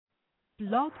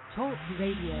Blog Talk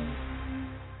Radio.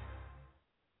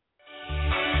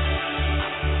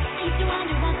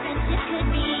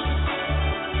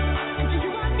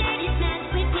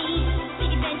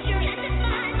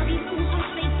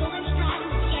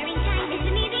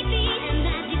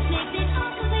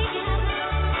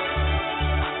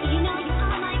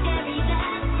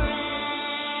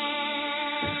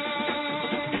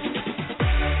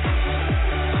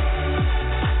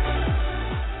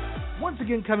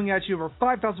 Again, coming at you over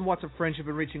 5,000 watts of friendship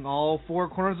and reaching all four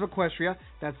corners of Equestria.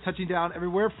 That's touching down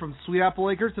everywhere from Sweet Apple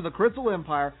Acres to the Crystal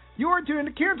Empire. You are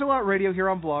tuned to Canterlot Radio here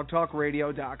on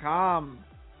BlogTalkRadio.com.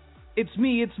 It's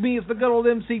me, it's the good old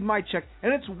MC Mike Check,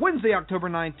 and it's Wednesday, October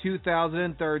 9,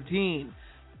 2013.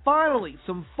 Finally,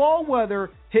 some fall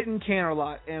weather hitting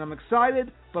Canterlot, and I'm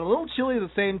excited, but a little chilly at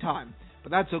the same time.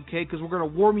 But that's okay, because we're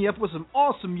going to warm you up with some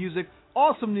awesome music,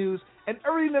 awesome news, and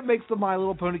everything that makes the My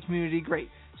Little Pony community great.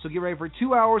 So get ready for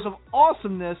 2 hours of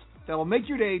awesomeness that will make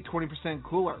your day 20%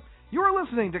 cooler. You are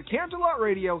listening to Canterlot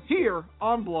Radio here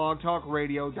on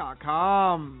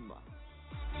BlogTalkRadio.com.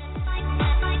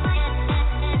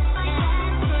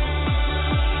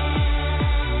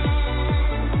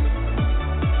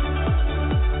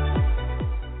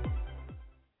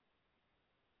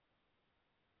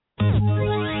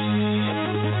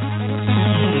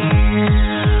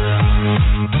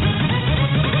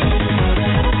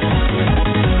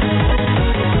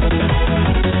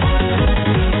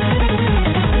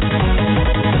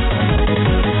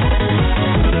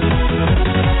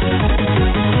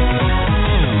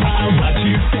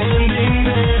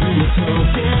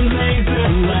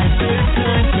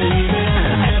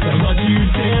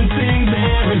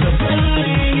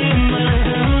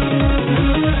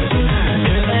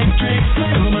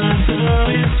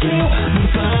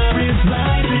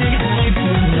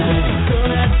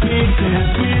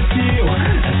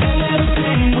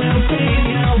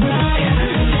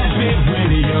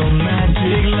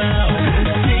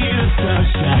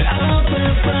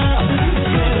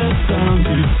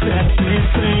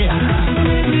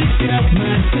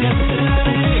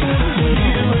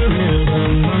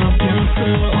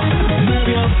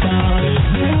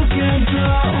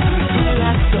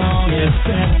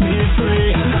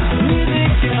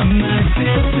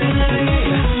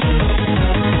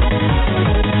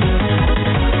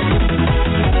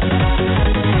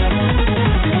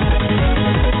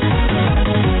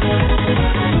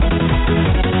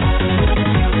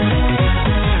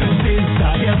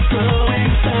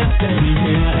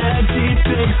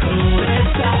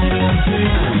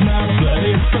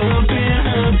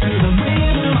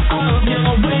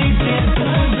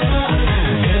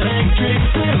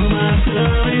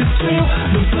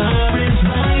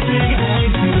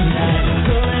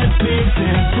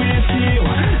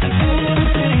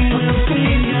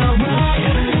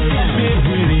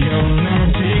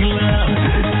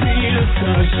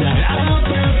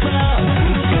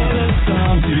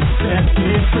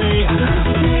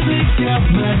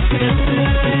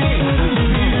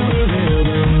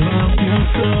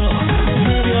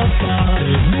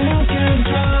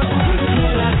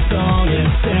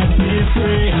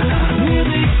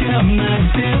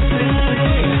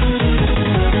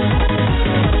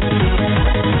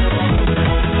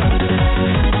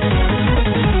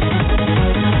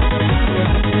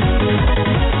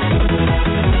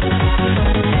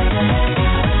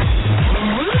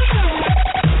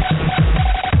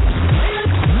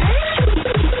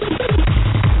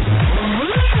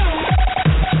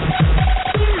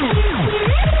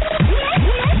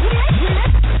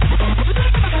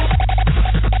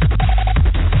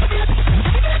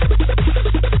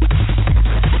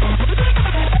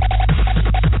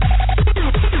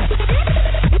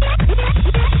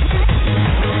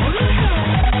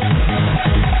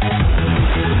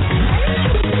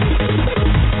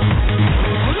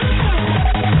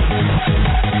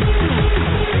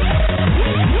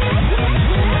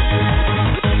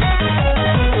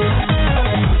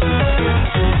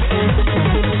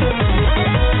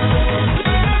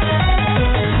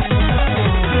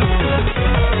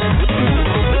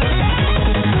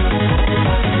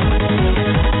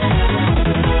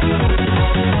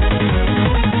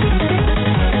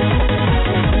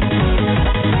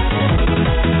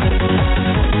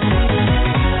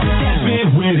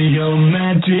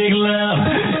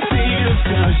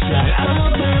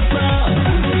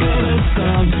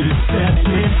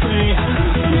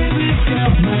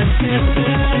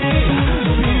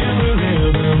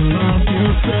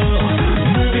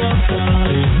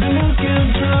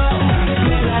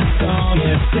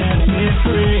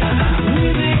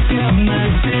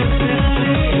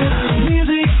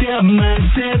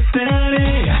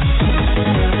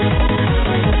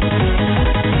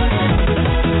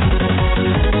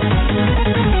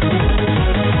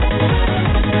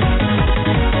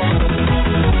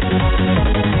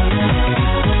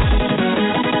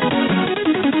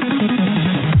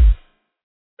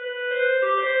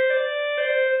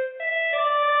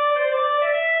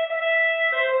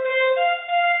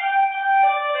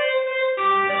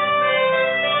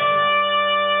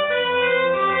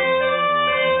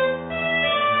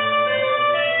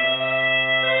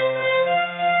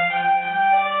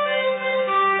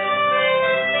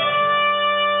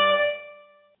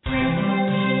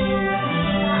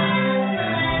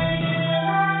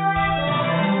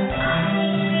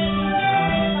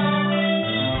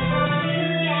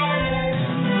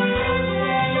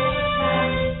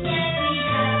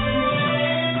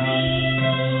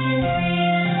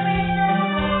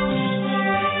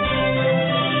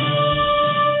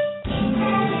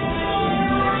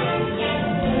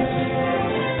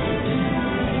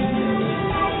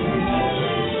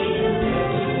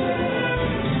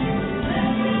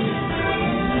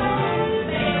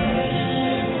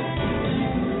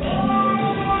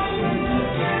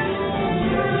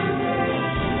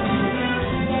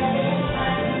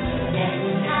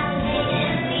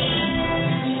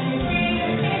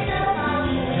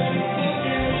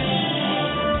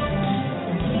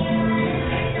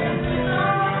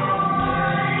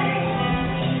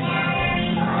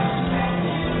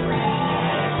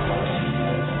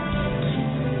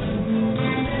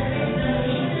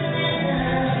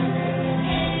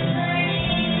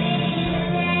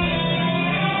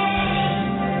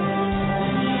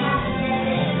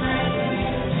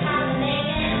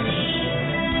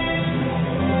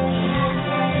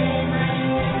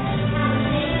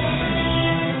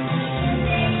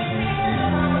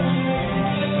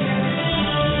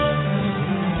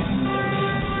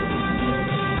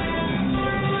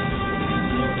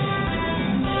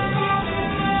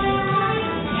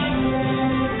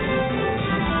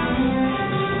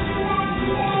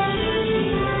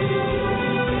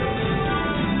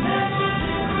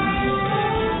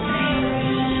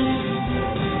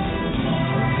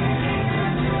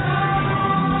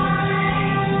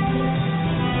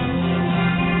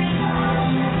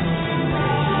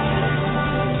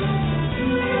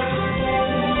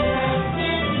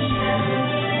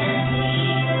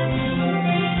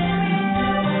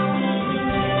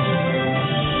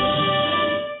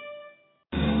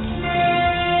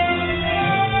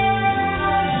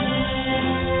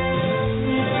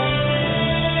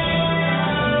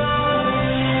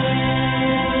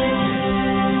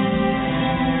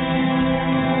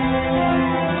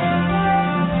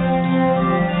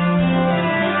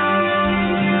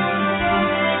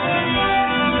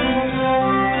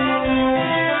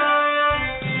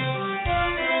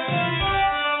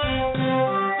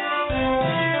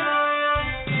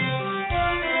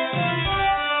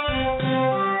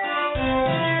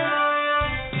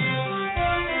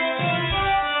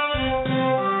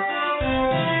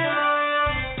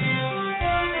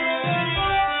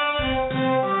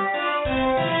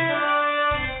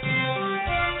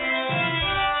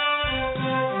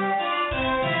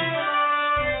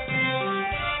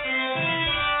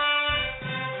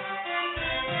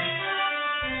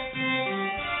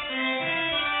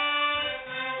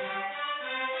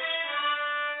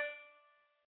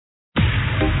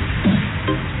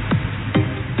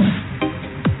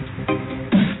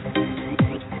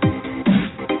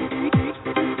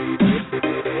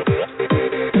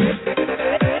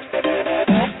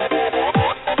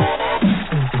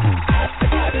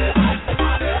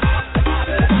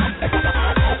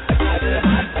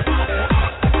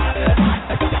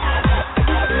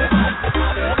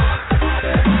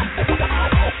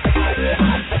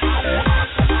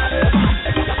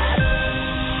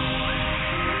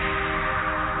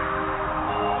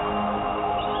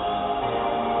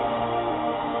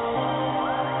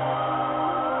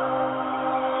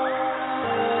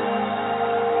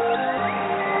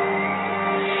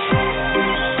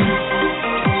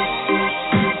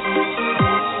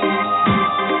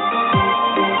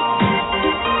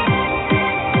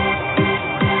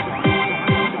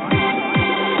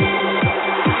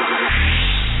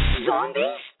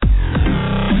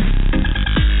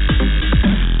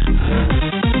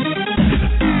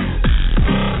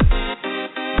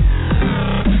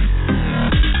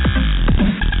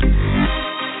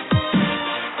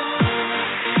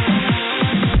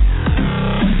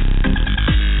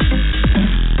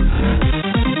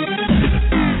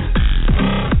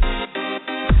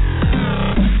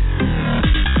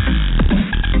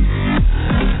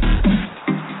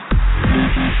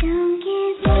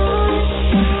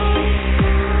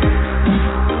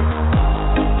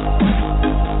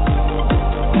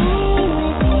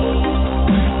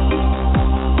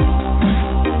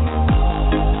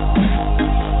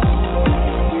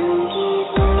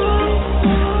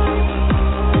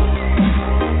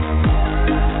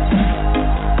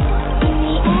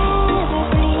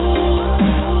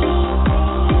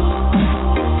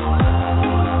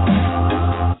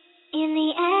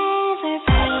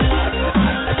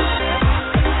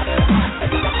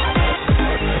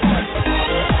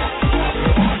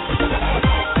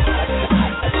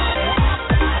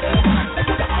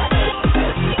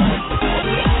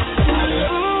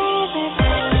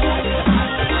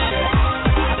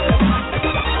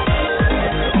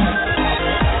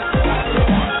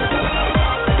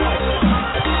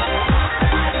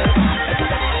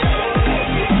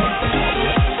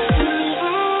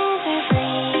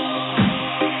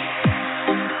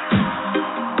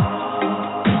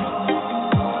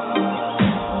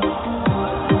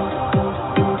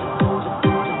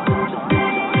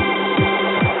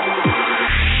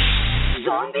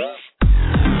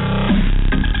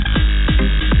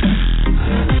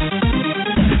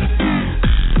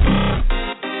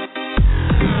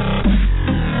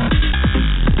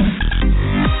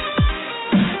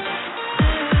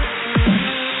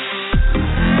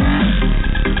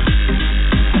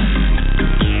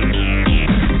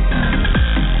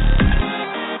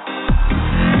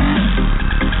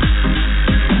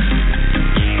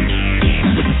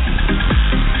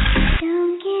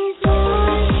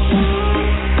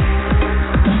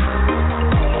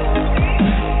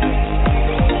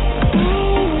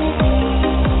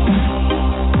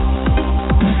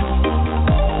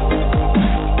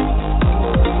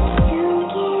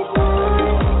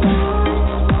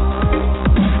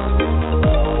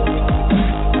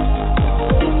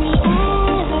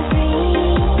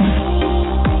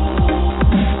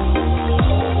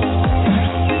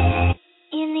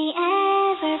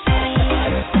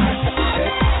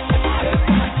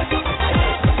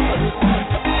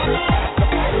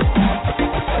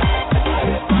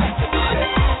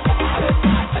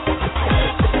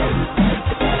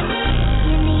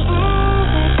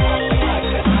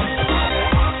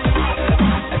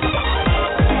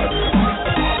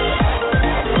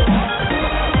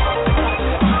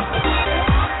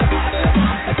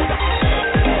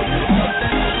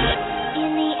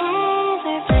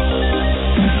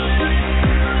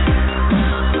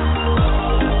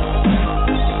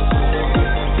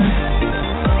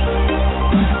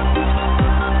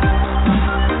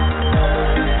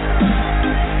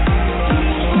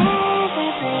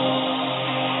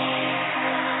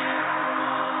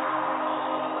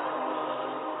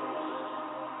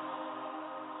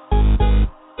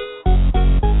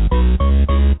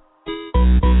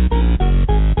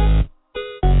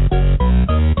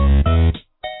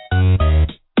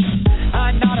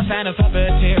 fan of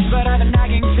puppeteers, but I have a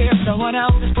nagging fear someone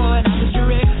else is pulling out the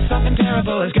string. Something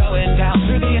terrible is going down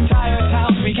through the entire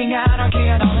town, wreaking anarchy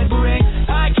and all it brings.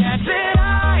 I can't sit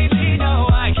idly, no,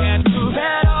 I can't move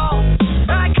at all.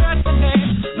 I curse the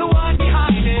name, the one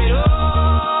behind it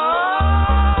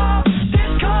all.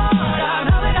 Discord, I'm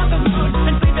howling out the moon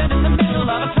and sleeping in the middle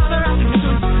of a summer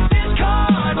afternoon.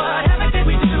 Discord, whatever did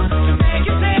we do to make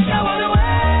you say go all the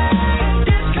way?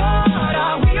 Discord,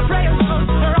 are we a prey alone,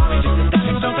 or are we just a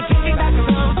stepping stone for taking back the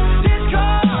road?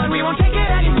 Discord, we won't take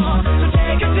it anymore, so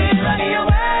take a tyranny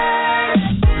away.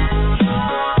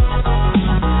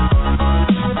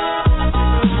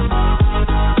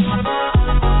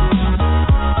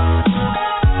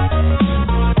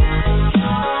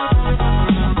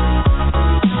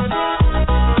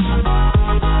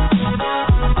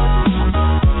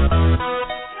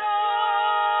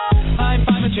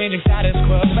 Changing status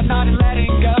quo, but not in letting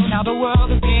go. Now the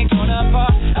world is being torn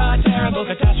apart. A terrible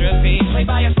catastrophe, played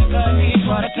by a symphony.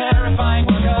 What a terrifying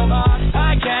work of art.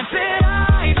 I can't sit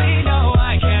idly, no,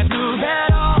 I can't move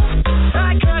at all.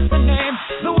 I curse the name,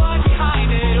 the one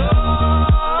behind it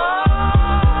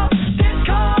all.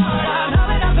 Discord, I'm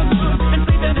howling out the moon and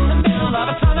sleeping in the middle of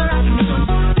a summer afternoon.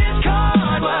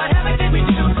 Discord, whatever did we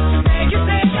do to make you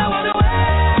say go all the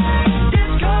way?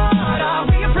 Discord, are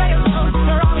we a prey alone,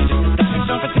 or are we just a stepping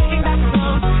stone for taking back the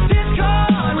road?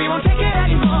 Discord, we won't take it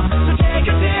anymore, so take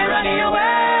a tyranny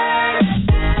away.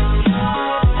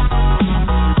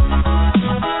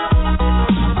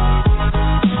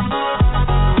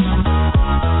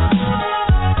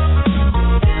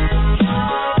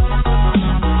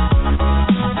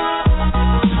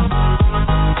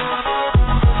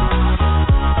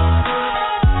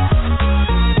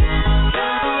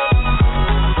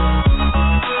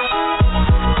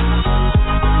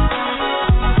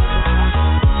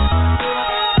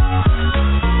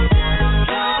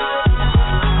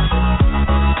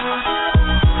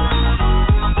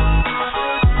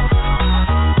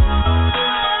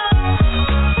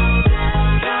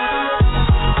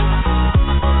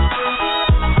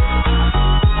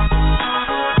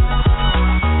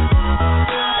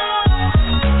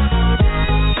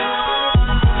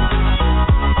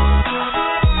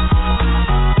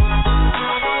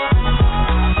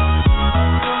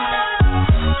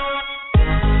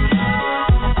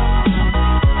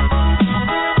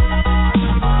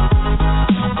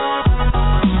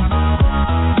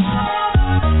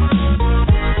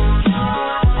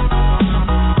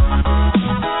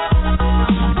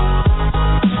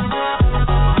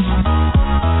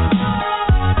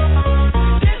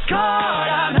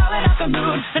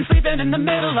 In the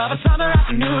middle of a summer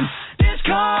afternoon.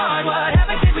 Discord,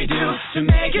 whatever did we do to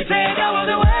make you say go all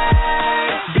the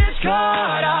way?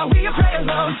 Discord, are we a prey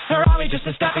alone, or are we just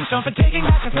a stepping stone for taking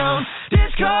back the throne?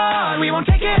 Discord, we won't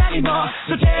take it anymore,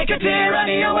 so take a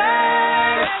tyranny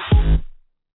away.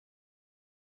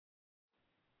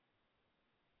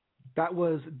 That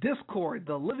was Discord,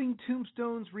 the Living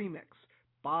Tombstones remix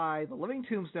by the Living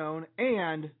Tombstone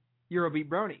and Eurobeat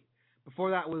Brony. Before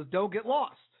that was Don't Get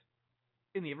Lost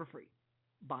in the Everfree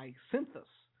by Synthus.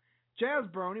 Jazz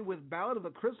Brony with Ballad of the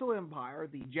Crystal Empire,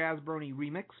 the Jazz Brony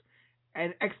remix,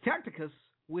 and X-Tacticus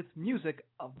with Music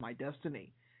of My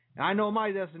Destiny. And I know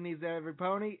my destiny is every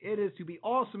pony. It is to be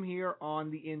awesome here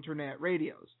on the internet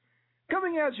radios.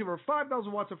 Coming at you for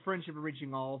 5,000 watts of friendship and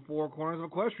reaching all four corners of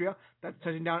Equestria. That's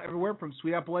touching down everywhere from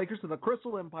Sweet Apple Acres to the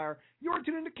Crystal Empire. You're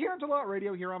tuned into Canterlot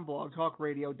Radio here on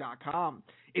BlogTalkRadio.com.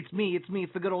 It's me, it's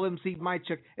the good old MC Mike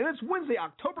Chick, and it's Wednesday,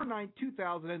 October 9th,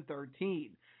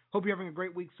 2013. Hope you're having a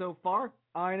great week so far.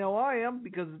 I know I am,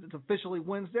 because it's officially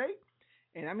Wednesday,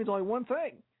 and that means only one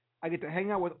thing. I get to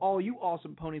hang out with all you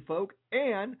awesome pony folk,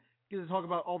 and get to talk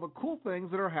about all the cool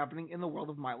things that are happening in the world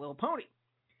of My Little Pony.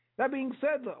 That being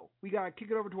said, though, we got to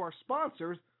kick it over to our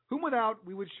sponsors, whom without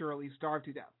we would surely starve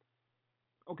to death.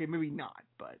 Okay, maybe not,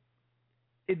 but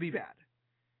it'd be bad.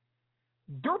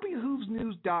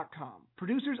 DerpyHoovesNews.com,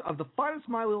 producers of the finest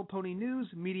My Little Pony news,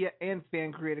 media, and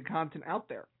fan-created content out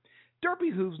there.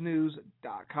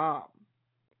 DerpyHoovesNews.com.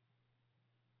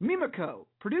 Mimico,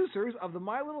 producers of the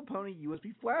My Little Pony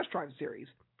USB flash drive series,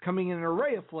 coming in an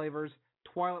array of flavors: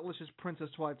 Twilightlicious Princess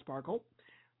Twilight Sparkle,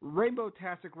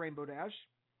 Rainbow-tastic Rainbow Dash,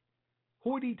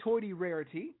 Hoity-toity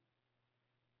Rarity.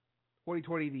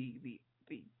 Hoity-toity,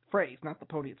 the phrase, not the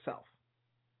pony itself.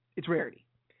 It's Rarity.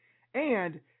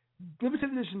 And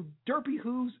limited edition Derpy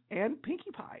Hooves and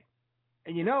Pinkie Pie.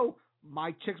 And you know,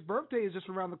 my chick's birthday is just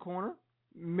around the corner.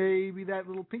 Maybe that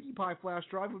little Pinkie Pie flash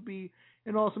drive would be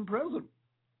an awesome present.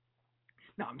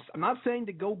 Now, I'm not saying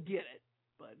to go get it,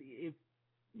 but if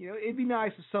it'd be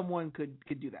nice if someone could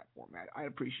do that for me. I'd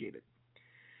appreciate it.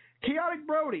 Chaotic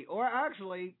Brody, or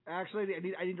actually, I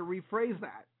need to rephrase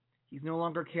that. He's no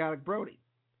longer Chaotic Brody.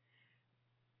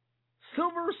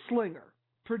 Silver Slinger,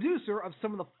 producer of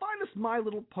some of the finest My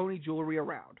Little Pony jewelry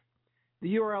around.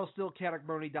 The URL is still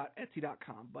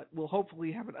chaoticbrony.etsy.com, but we'll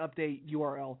hopefully have an update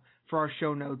URL for our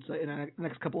show notes in the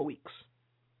next couple of weeks.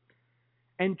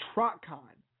 And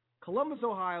TrotCon, Columbus,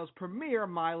 Ohio's premier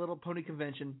My Little Pony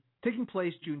convention, taking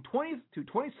place June 20th to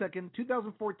 22nd,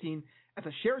 2014 at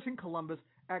the Sheraton Columbus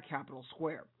at Capitol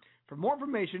Square. For more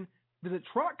information, visit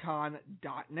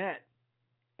trotcon.net.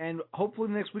 And hopefully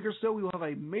in the next week or so, we will have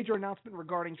a major announcement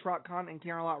regarding TrotCon and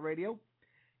Canterlot Radio.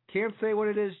 Can't say what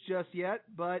it is just yet,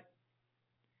 but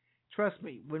trust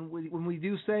me, when we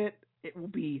do say it, it will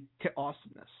be to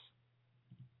awesomeness.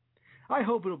 I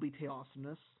hope it'll be to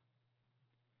awesomeness.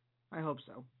 I hope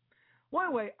so. Well,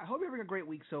 anyway, I hope you're having a great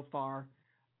week so far.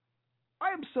 I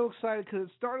am so excited because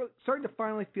it's starting to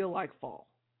finally feel like fall.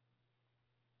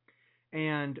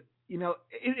 And, you know,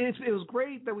 it was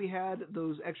great that we had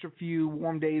those extra few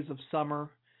warm days of summer.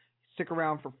 Stick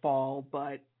around for fall,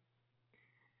 but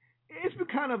it's been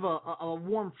kind of a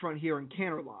warm front here in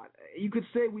Canterlot. You could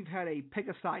say we've had a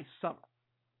Pegasi summer.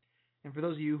 And for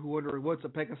those of you who wonder what's a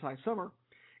Pegasi summer,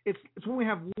 it's when we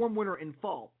have warm winter and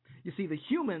fall. You see, the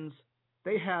humans,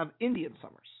 they have Indian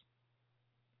summers.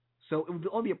 So it would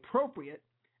only be appropriate,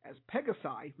 as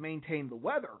Pegasi maintain the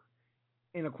weather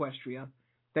in Equestria,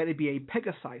 that it be a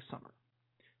Pegasi summer.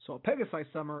 So a Pegasi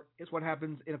summer is what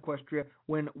happens in Equestria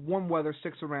when warm weather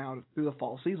sticks around through the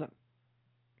fall season.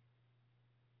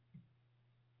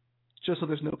 Just so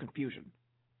there's no confusion.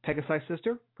 Pegasi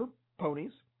sister for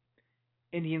ponies.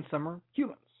 Indian summer,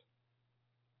 humans.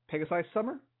 Pegasi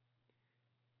summer,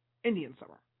 Indian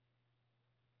summer.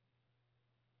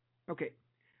 Okay,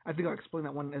 I think I'll explain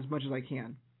that one as much as I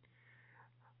can.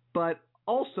 But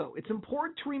also, it's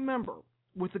important to remember,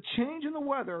 with the change in the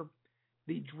weather,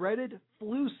 the dreaded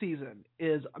flu season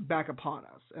is back upon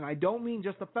us. And I don't mean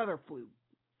just the feather flu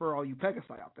for all you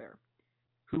Pegasi out there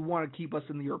who want to keep us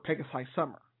in your Pegasi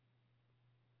summer.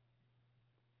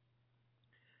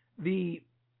 The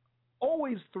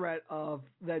always threat of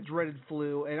that dreaded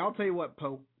flu, and I'll tell you what,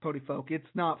 pony folk, it's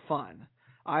not fun.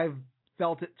 I've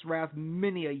felt its wrath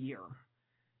many a year,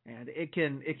 and it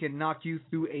can knock you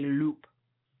through a loop.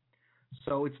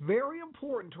 So it's very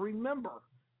important to remember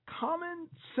common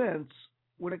sense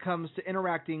when it comes to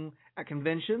interacting at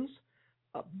conventions,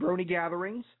 brony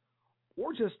gatherings,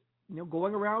 or just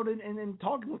going around and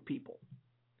talking with people.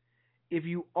 If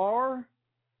you are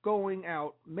going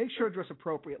out, make sure to dress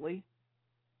appropriately.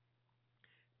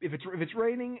 If it's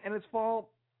raining and it's fall,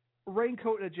 a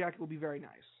raincoat and a jacket will be very nice.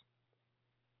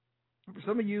 For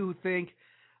some of you who think,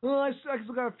 I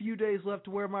still got a few days left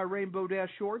to wear my Rainbow Dash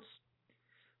shorts,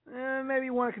 maybe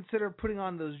you want to consider putting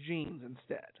on those jeans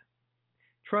instead.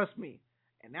 Trust me,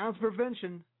 an ounce of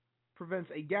prevention prevents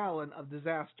a gallon of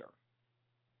disaster.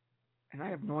 And I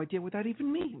have no idea what that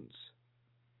even means.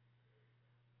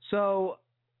 So,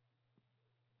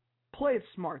 play it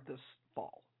smart this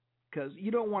fall, because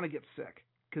you don't want to get sick,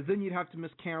 because then you'd have to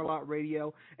miss Canterlot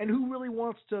Radio, and who really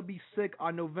wants to be sick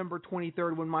on November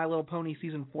 23rd when My Little Pony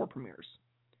Season 4 premieres?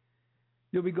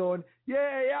 You'll be going,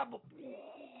 yay, apple!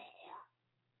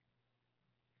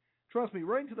 Trust me,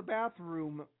 running to the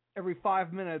bathroom every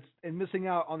 5 minutes and missing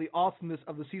out on the awesomeness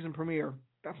of the season premiere,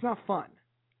 that's not fun.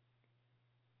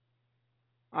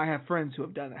 I have friends who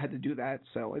have had to do that,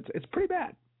 so it's pretty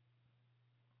bad.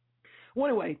 Well,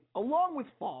 anyway, along with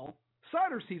fall,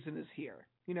 cider season is here.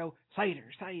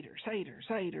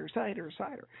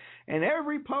 Cider. And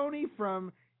every pony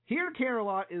from here to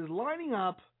Canterlot is lining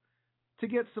up to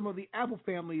get some of the Apple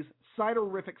family's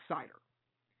cider-rific cider.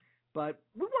 But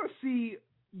we want to see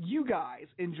you guys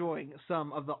enjoying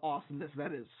some of the awesomeness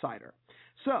that is cider.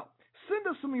 So, send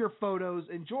us some of your photos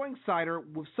enjoying cider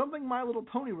with something My Little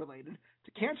Pony related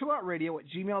to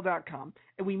CanterlotRadio@gmail.com,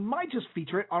 and we might just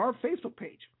feature it on our Facebook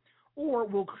page. Or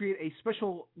we'll create a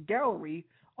special gallery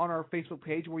on our Facebook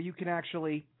page where you can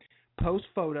actually post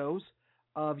photos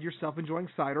of yourself enjoying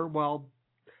cider while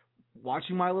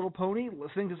watching My Little Pony,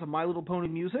 listening to some My Little Pony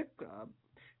music,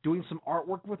 doing some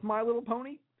artwork with My Little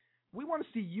Pony. We want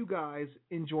to see you guys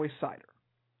enjoy cider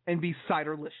and be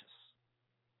ciderlicious.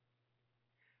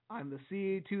 I'm the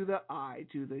C to the I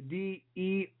to the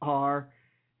D-E-R,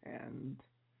 and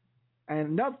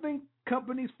nothing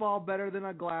companies fall better than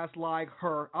a glass like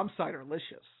her. I'm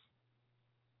ciderlicious.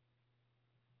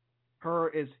 Her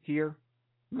is here,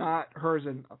 not hers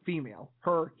and a female.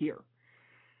 Her here.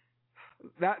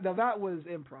 That was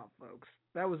improv, folks.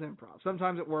 That was improv.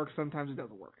 Sometimes it works, sometimes it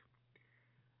doesn't work.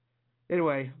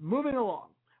 Anyway, moving along.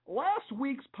 Last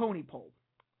week's pony poll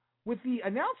With the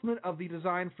announcement of the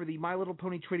design for the My Little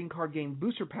Pony trading card game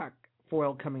booster pack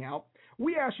foil coming out,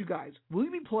 we asked you guys, will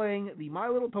you be playing the My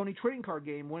Little Pony trading card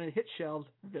game when it hits shelves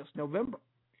this November?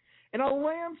 And a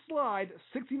landslide,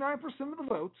 69% of the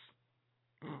votes,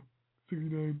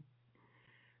 69,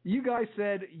 you guys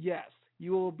said yes,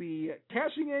 you will be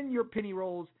cashing in your penny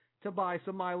rolls to buy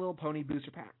some My Little Pony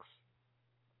booster packs.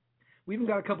 We even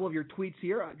got a couple of your tweets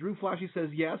here. Drew Flashy says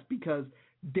yes because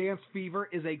Dance Fever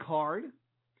is a card.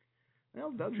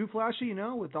 Well, Drew Flashy,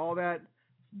 with all that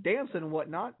dancing and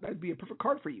whatnot, that'd be a perfect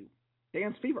card for you.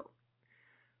 Dance Fever.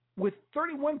 With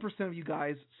 31% of you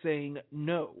guys saying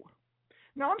no.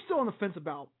 Now, I'm still on the fence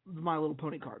about the My Little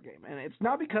Pony card game, and it's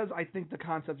not because I think the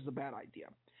concept is a bad idea.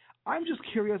 I'm just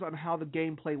curious on how the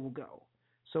gameplay will go.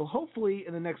 So hopefully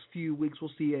in the next few weeks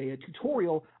we'll see a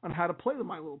tutorial on how to play the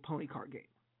My Little Pony card game.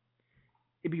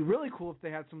 It'd be really cool if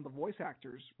they had some of the voice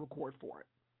actors record for it.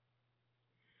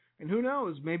 And who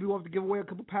knows, maybe we'll have to give away a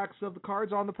couple packs of the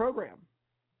cards on the program.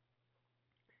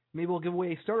 Maybe we'll give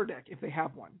away a starter deck if they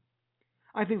have one.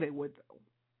 I think they would, though.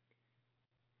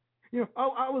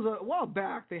 I was a while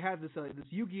back, they had this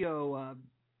Yu-Gi-Oh!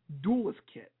 Duelist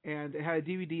kit, and it had a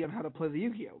DVD on how to play the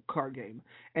Yu-Gi-Oh! Card game.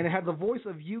 And it had the voice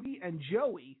of Yugi and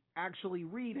Joey actually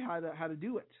read how to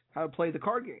do it, how to play the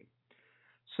card game.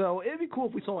 So it'd be cool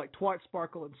if we saw like Twilight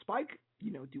Sparkle and Spike,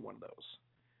 do one of those.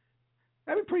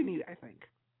 That'd be pretty neat, I think.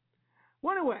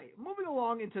 Well, anyway, moving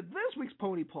along into this week's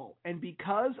Pony Poll, and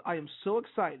because I am so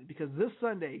excited, because this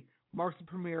Sunday marks the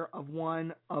premiere of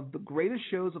one of the greatest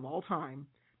shows of all time,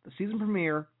 the season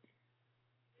premiere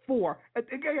for,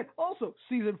 again, also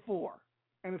season 4,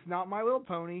 and it's not My Little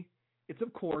Pony, it's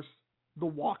of course The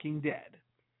Walking Dead.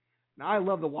 Now, I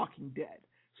love The Walking Dead,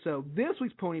 so this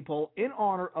week's Pony Poll, in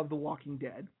honor of The Walking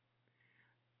Dead,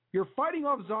 you're fighting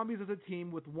off zombies as a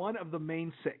team with one of the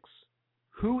main 6.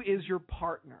 Who is your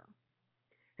partner?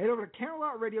 Head over to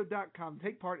CanterlotRadio.com to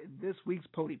take part in this week's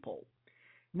Pony Poll.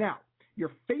 Now,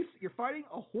 you're fighting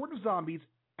a horde of zombies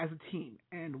as a team,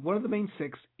 and one of the main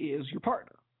 6 is your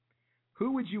partner.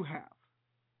 Who would you have?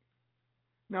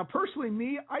 Now, personally,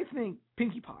 me, I think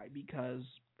Pinkie Pie, because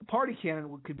the party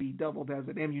cannon could be doubled as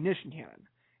an ammunition cannon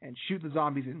and shoot the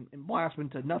zombies and blast them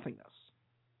into nothingness.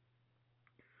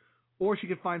 Or she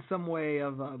could find some way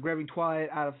of grabbing Twilight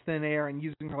out of thin air and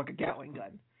using her like a Gatling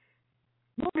gun.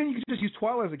 Well, then you could just use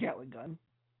Twilight as a Gatling gun.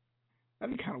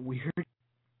 That'd be kind of weird.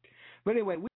 But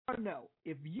anyway, we want to know,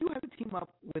 if you had to team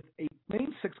up with a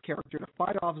main 6 character to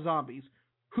fight off zombies,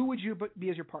 who would you be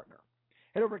as your partner?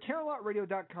 Head over to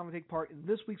CanterlotRadio.com to take part in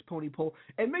this week's Pony Poll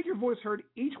and make your voice heard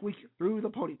each week through the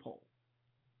Pony Poll.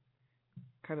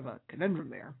 Kind of a conundrum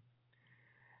there.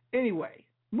 Anyway,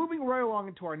 moving right along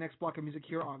into our next block of music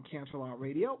here on Canterlot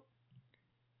Radio.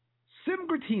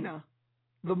 Simgratina,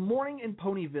 the Morning in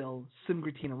Ponyville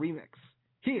Simgratina remix,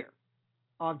 here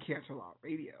on Canterlot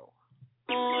Radio.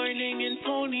 Morning in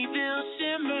Ponyville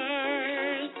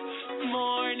shimmers,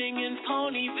 morning in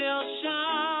Ponyville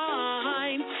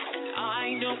shine, and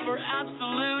I know for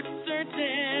absolute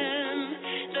certain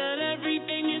that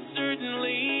everything is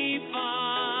certainly fine.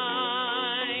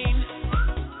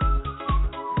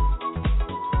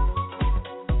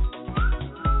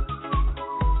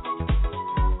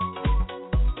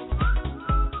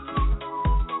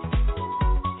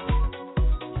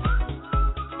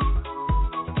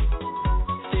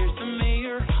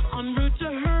 En route to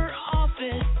her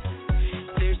office,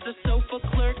 there's the sofa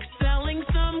clerk selling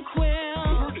some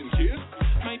quills. Morning, kid.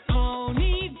 My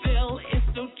Ponyville is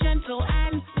so gentle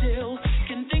and still.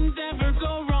 Can things ever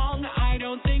go wrong? I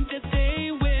don't think that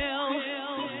they will.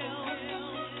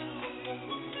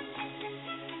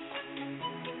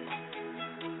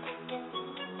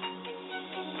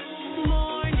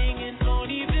 Morning in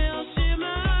Ponyville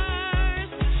shimmers,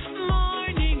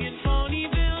 morning in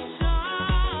Ponyville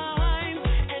shine,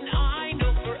 and I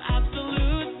know for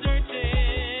absolute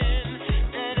certain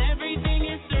that everything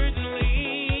is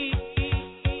certainly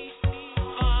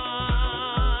fine.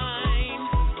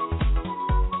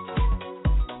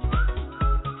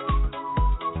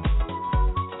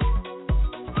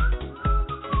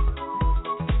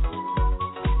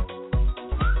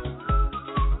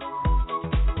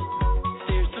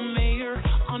 There's the mayor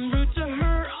en route to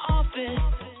her office.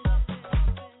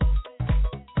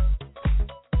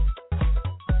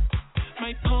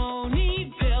 My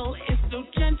Ponyville is so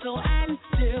gentle and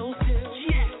still.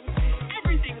 Yes,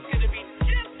 everything's gonna be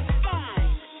just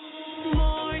fine.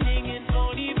 Morning in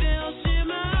Ponyville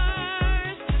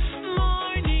shimmers,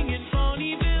 morning in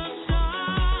Ponyville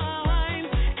shine,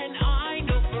 and I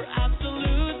know for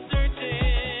absolute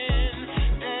certain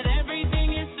that everything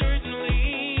is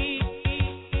certainly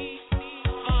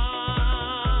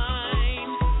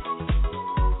fine.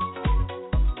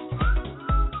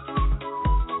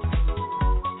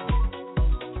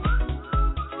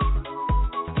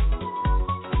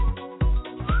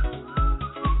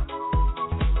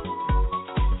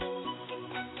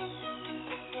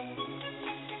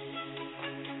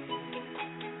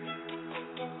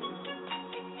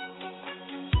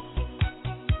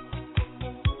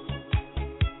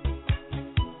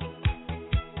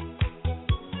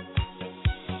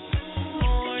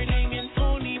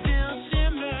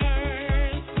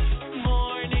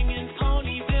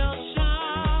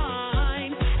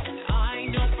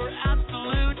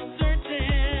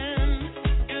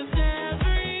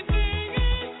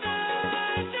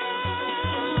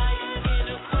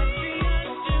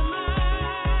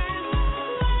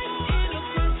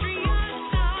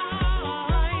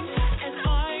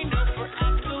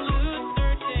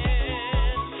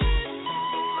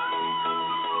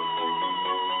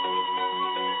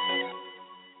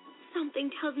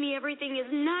 tells me everything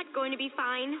is not going to be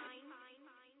fine.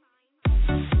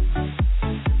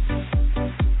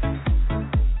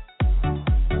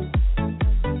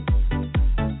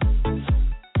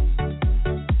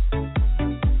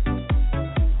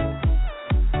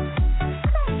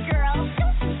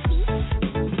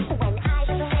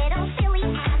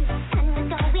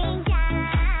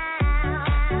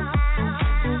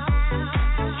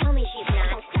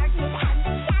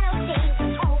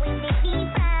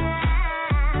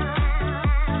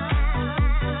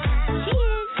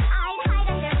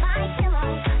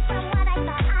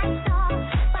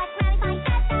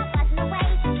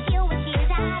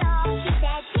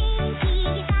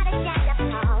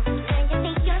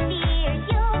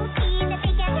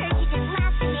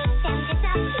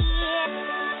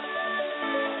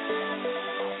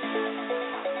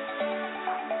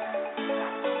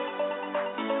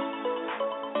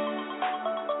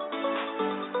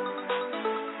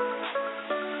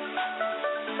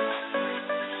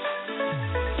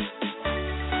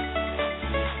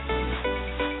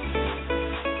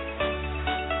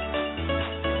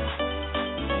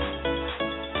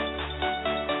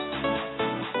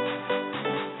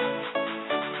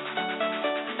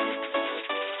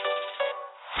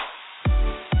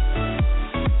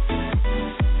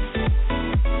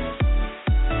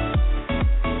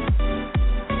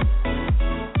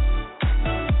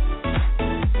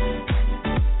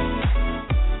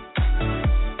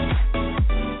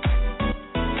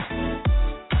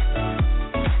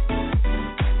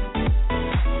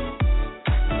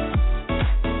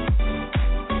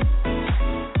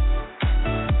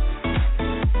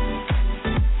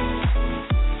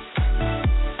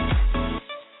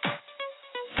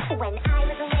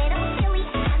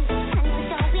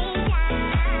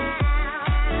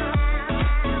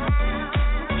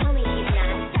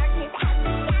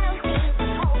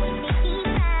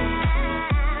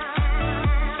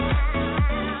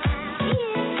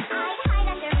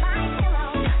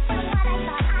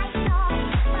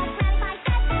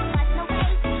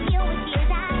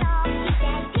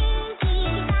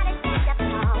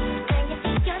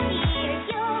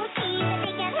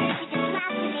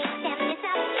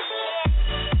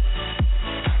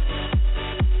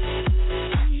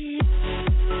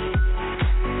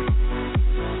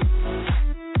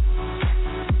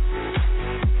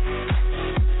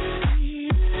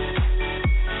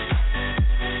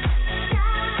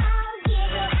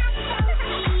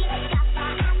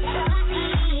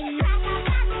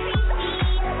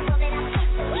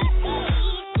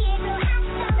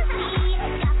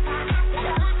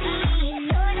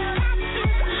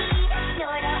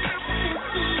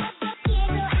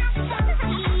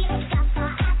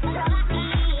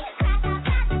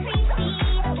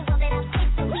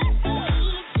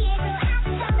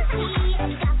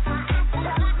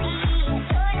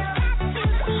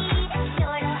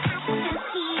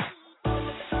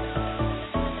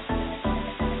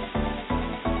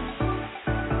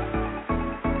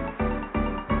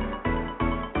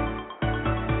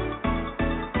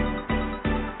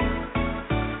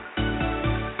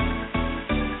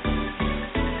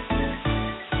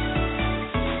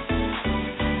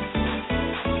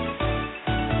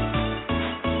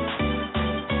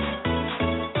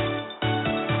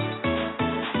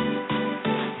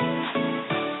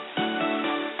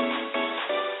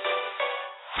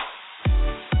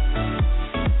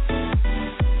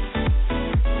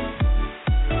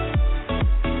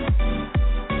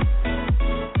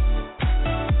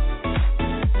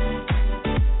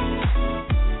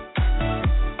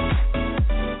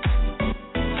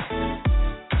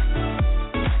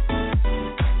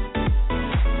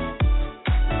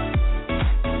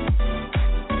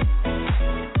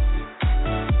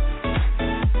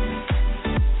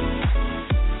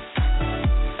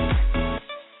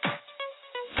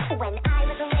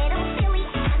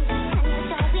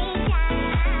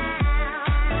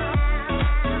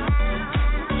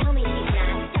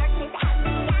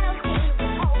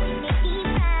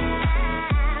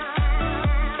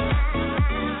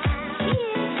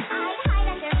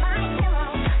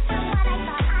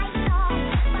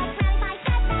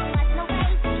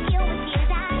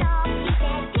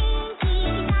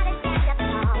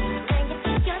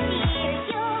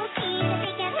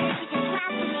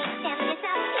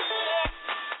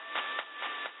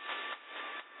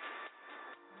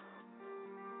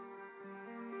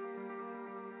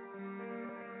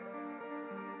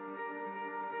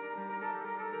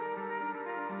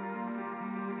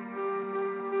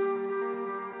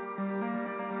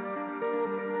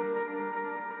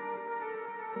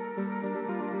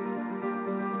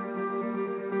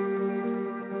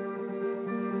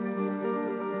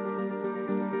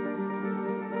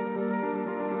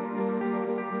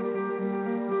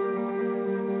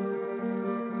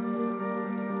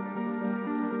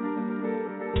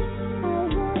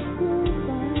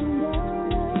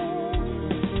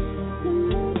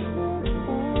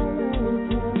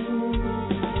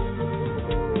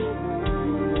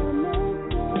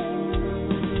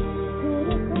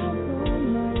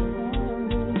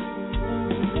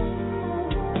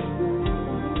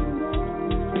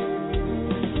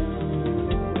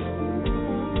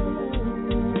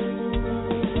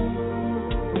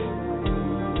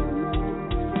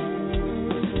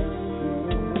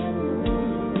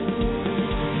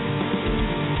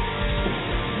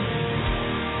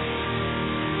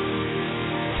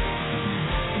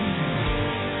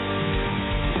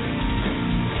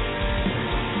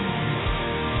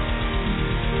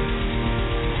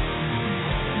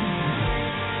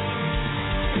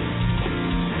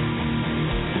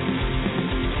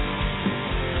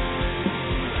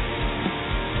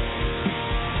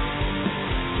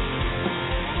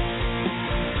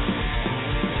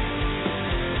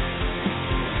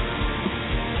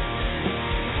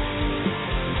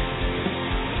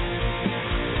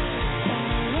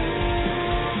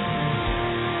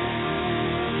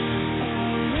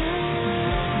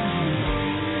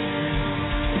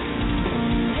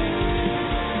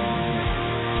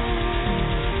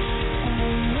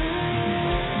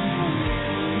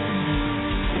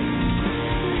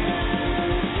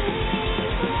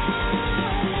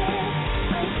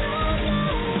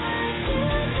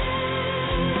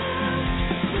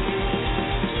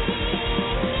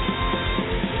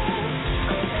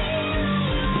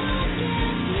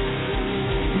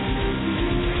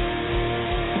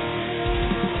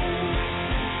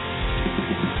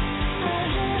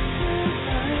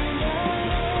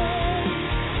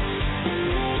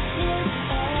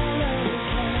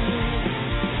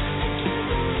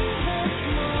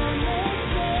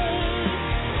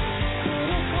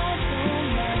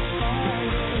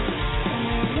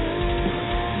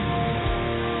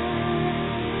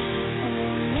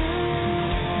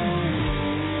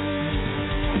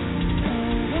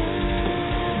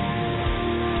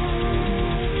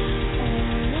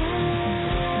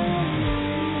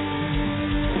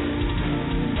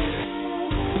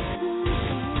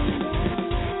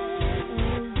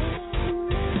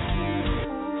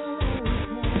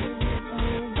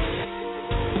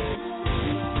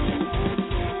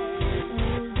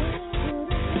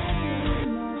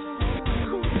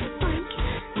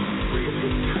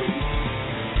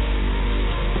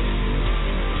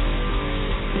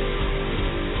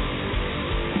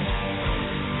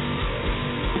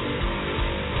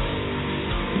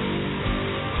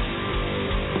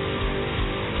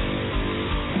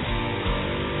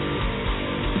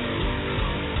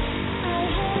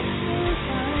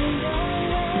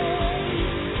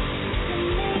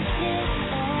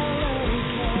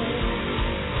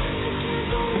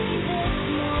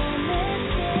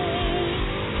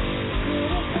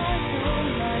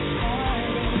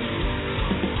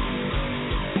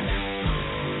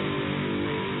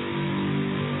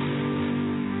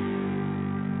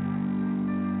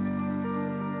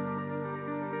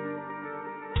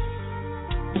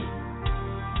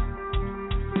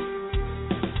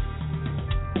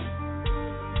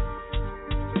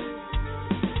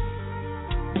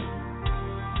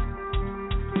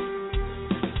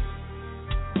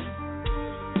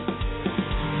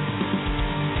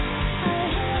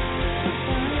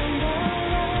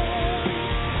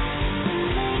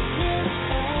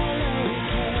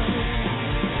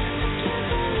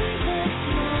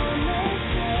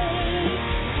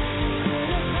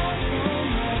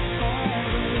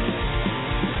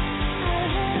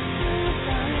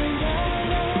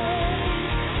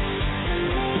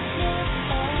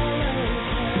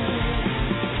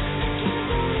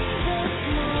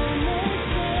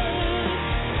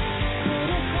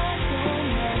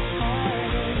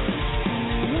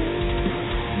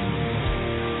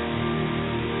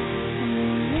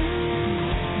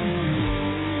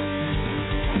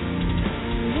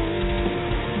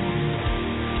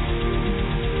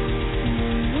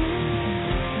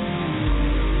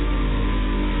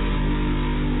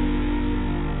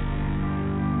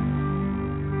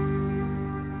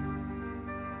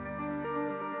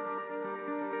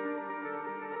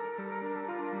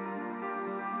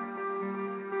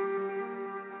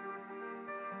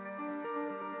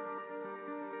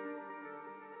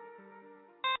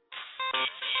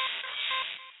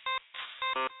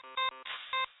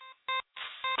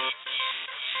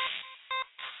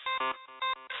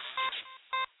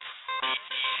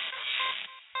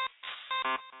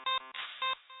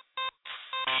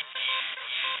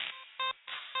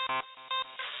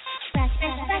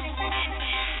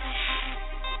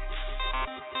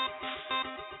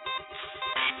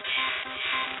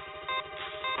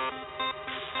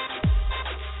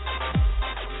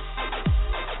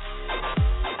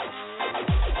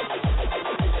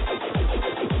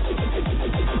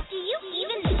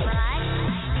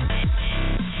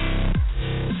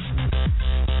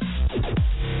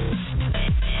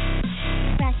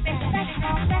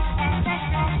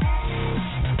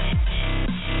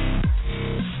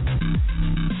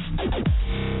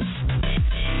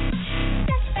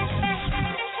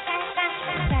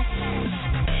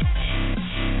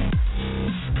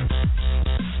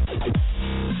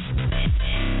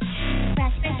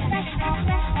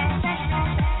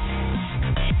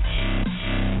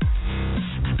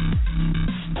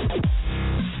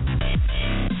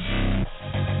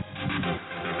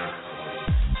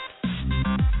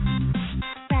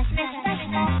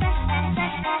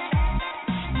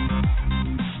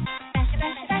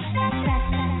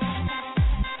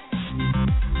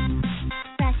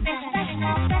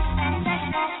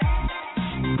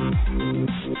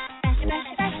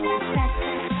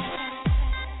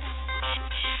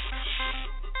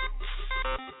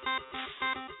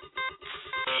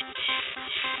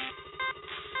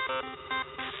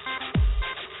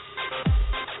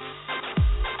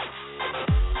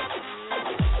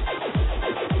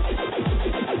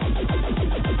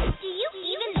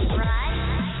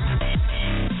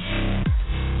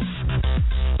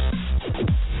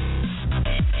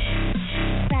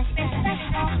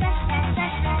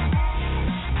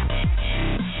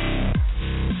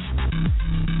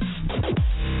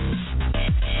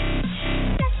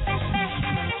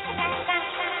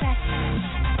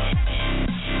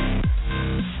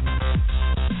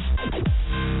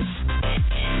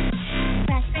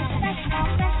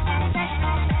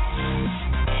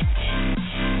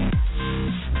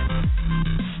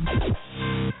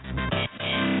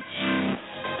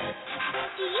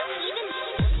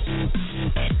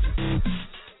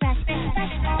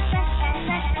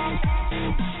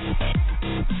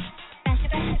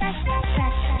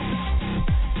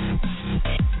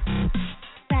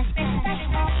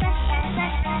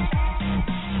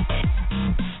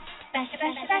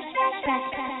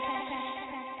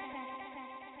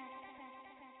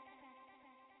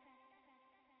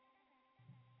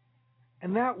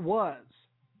 And that was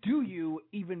Do You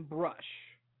Even Brush,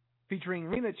 featuring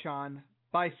Rina-chan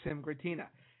by Sim Gratina.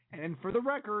 And for the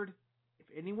record, if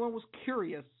anyone was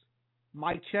curious,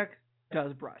 mic check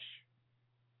does brush.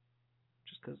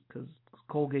 Just because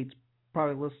Colgate's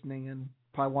probably listening and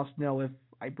probably wants to know if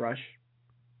I brush.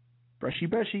 Brushy,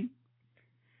 brushy.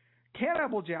 Cat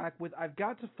Applejack with I've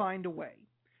Got to Find a Way.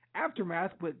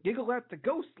 Aftermath with Giggle at the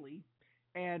Ghostly.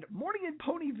 And Morning in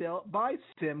Ponyville by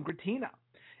Sim Gratina.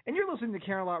 And you're listening to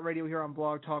Canterlot Radio here on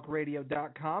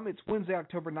BlogTalkRadio.com. It's Wednesday,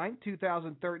 October 9th,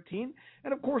 2013.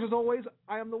 And of course, as always,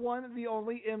 I am the one, the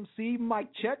only MC, Mike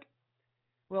Check.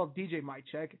 Well, DJ Mike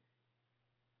Check.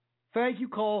 Thank you,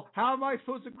 Cole. How am I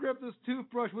supposed to grip this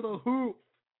toothbrush with a hoof?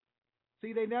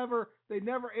 See, they never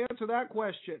answer that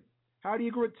question. How do you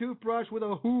grip a toothbrush with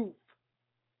a hoof?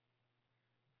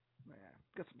 Man,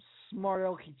 got some smart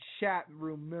alecky chat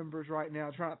room members right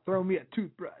now trying to throw me a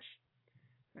toothbrush.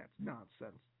 That's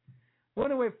nonsense. Well,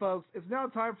 anyway, folks, it's now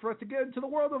time for us to get into the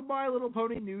world of My Little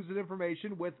Pony news and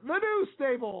information with the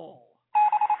NewsStable.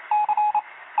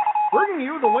 Bringing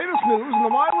you the latest news in the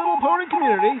My Little Pony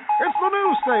community, it's the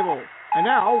NewsStable. And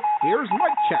now, here's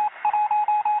Mike Check.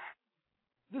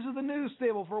 This is the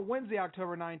NewsStable for Wednesday,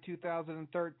 October 9,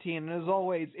 2013. And as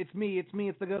always, it's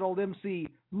the good old MC,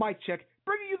 Mike Check,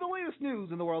 bringing you the latest news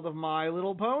in the world of My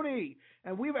Little Pony.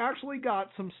 And we've actually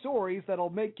got some stories that'll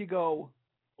make you go,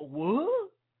 what?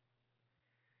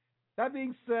 That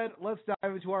being said, let's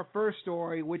dive into our first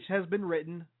story, which has been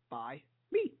written by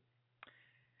me.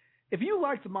 If you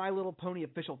liked the My Little Pony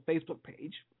official Facebook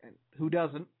page, and who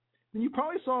doesn't, then you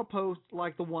probably saw a post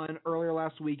like the one earlier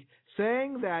last week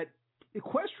saying that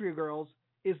Equestria Girls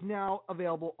is now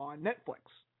available on Netflix.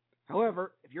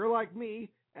 However, if you're like me,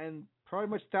 and probably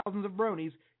much thousands of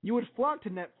bronies, you would flock to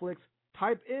Netflix,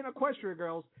 type in Equestria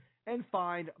Girls, and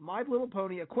find My Little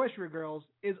Pony Equestria Girls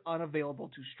is unavailable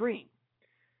to stream.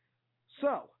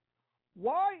 So,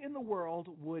 why in the world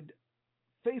would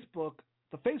Facebook,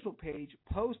 the Facebook page,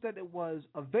 post that it was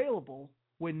available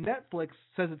when Netflix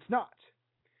says it's not?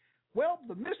 Well,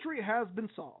 the mystery has been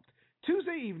solved.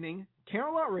 Tuesday evening,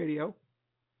 Canterlot Radio,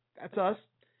 that's us,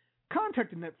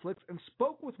 contacted Netflix and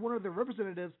spoke with one of their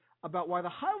representatives about why the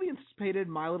highly anticipated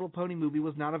My Little Pony movie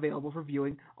was not available for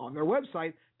viewing on their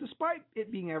website, despite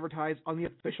it being advertised on the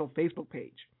official Facebook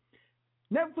page.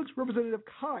 Netflix representative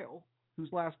Kyle,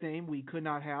 whose last name we could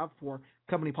not have for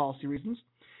company policy reasons,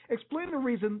 explained the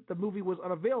reason the movie was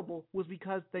unavailable was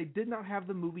because they did not have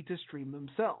the movie to stream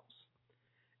themselves.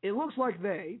 It looks like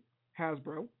they,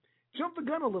 Hasbro, jumped the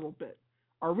gun a little bit.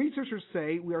 Our researchers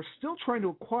say we are still trying to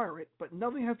acquire it, but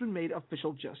nothing has been made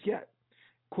official just yet,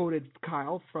 quoted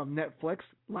Kyle from Netflix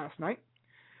last night.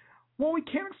 While we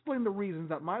can't explain the reasons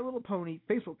that My Little Pony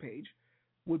Facebook page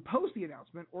would post the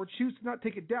announcement or choose to not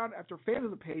take it down after fans of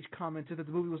the page commented that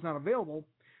the movie was not available,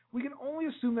 we can only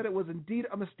assume that it was indeed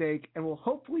a mistake and will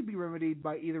hopefully be remedied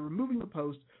by either removing the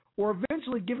post or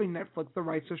eventually giving Netflix the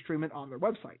rights to stream it on their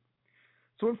website.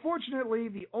 So unfortunately,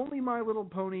 the only My Little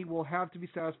Pony we'll have to be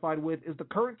satisfied with is the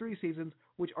current 3 seasons,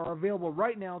 which are available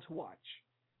right now to watch.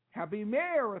 Happy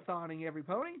marathoning, every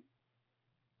pony!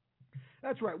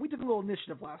 That's right, we took a little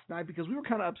initiative last night because we were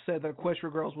kind of upset that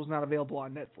Equestria Girls was not available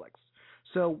on Netflix.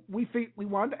 So we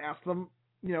wanted to ask them,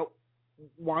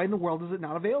 why in the world is it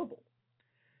not available?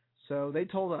 So they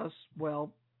told us,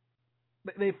 well,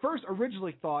 they first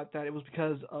originally thought that it was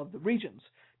because of the regions.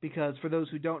 Because for those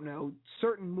who don't know,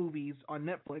 certain movies on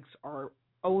Netflix are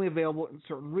only available in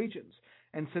certain regions.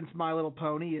 And since My Little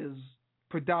Pony is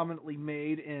predominantly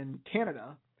made in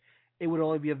Canada, it would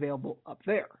only be available up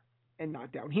there and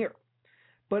not down here.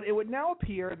 But it would now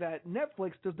appear that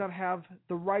Netflix does not have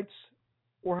the rights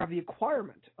or have the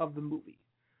acquirement of the movie.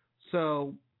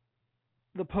 So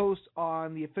the post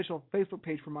on the official Facebook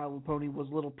page for My Little Pony was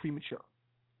a little premature.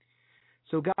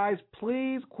 So guys,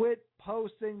 please quit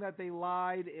posting that they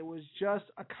lied. It was just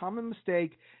a common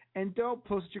mistake. And don't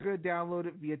post that you're going to download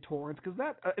it via torrents, because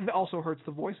that it also hurts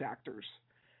the voice actors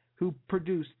who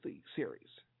produced the series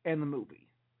and the movie.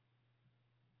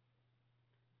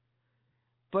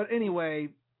 But anyway,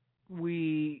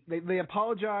 they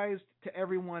apologized to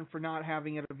everyone for not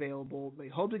having it available. They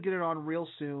hope to get it on real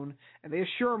soon, and they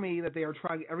assure me that they are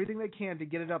trying everything they can to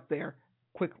get it up there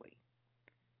quickly.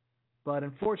 But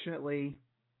unfortunately,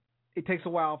 it takes a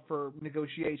while for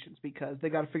negotiations because they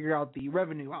got to figure out the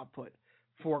revenue output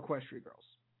for Equestria Girls,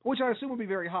 which I assume will be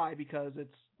very high because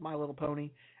it's My Little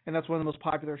Pony, and that's one of the most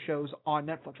popular shows on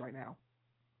Netflix right now.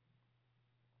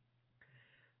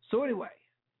 So anyway,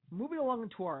 moving along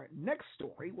into our next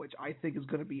story, which I think is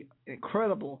going to be an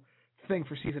incredible thing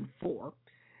for Season 4,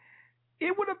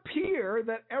 it would appear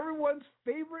that everyone's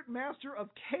favorite master of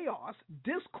chaos,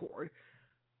 Discord,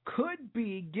 could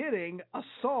be getting a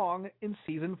song in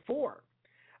Season 4.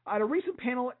 At a recent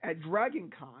panel at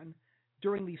DragonCon,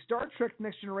 during the Star Trek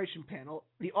Next Generation panel,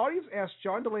 the audience asked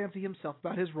John Delancey himself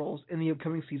about his roles in the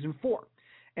upcoming Season 4.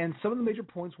 And some of the major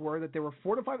points were that there were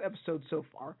 4 to 5 episodes so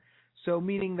far, so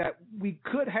meaning that we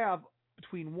could have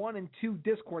between 1 and 2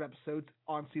 Discord episodes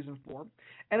on Season 4,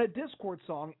 and a Discord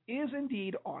song is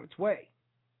indeed on its way.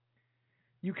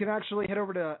 You can actually head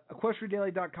over to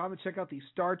EquestriaDaily.com and check out the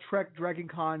Star Trek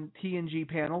DragonCon TNG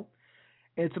panel.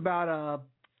 It's about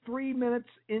 3 minutes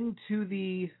into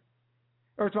the,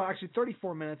 or it's about actually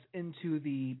 34 minutes into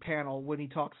the panel when he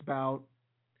talks about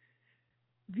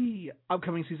the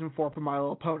upcoming Season 4 for My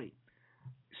Little Pony.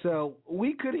 So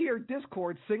we could hear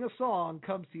Discord sing a song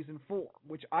come Season 4,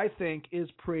 which I think is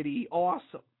pretty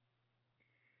awesome.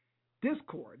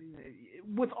 Discord,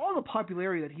 with all the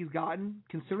popularity that he's gotten,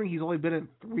 considering he's only been in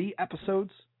 3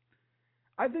 episodes,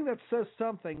 I think that says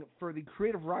something for the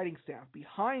creative writing staff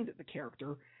behind the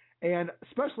character, and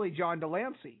especially John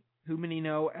Delancey, who many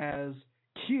know as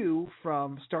Q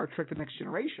from Star Trek The Next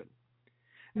Generation.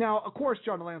 Now, of course,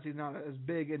 John Delancey is not as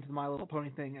big into the My Little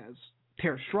Pony thing as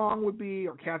Tara Strong would be,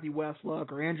 or Kathy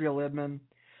Westlook, or Andrea Libman,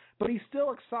 but he's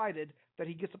still excited that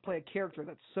he gets to play a character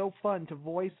that's so fun to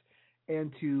voice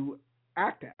and to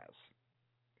act as.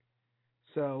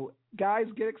 So, guys,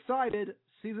 get excited.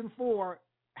 Season 4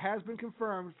 has been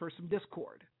confirmed for some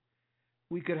Discord.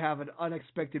 We could have an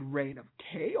unexpected reign of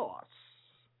chaos.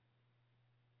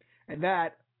 And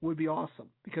that would be awesome.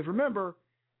 Because remember,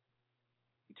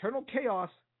 Eternal Chaos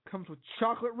comes with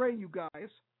chocolate rain, you guys.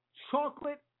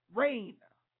 Chocolate rain.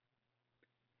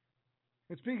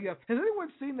 And speaking of, has anyone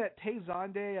seen that Tay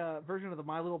Zonde version of the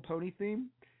My Little Pony theme?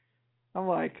 I'm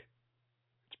like,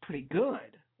 pretty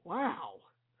good. Wow.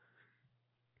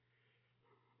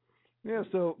 Yeah,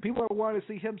 so people are wanting to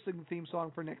see him sing the theme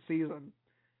song for next season.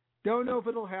 Don't know if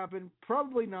it'll happen.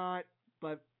 Probably not.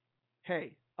 But,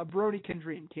 hey, a brony can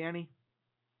dream, can he?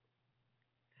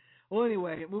 Well,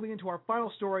 anyway, moving into our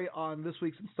final story on this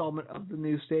week's installment of the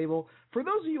NewsStable. For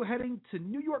those of you heading to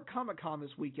New York Comic Con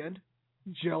this weekend,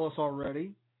 jealous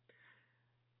already,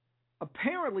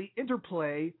 apparently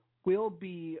Interplay will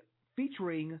be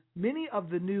featuring many of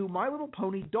the new My Little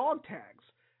Pony dog tags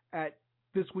at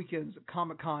this weekend's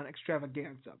Comic-Con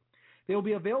extravaganza. They will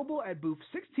be available at booth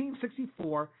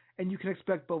 1664, and you can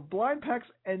expect both blind packs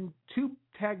and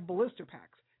tube-tag blister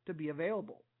packs to be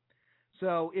available.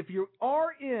 So if you are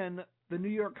in the New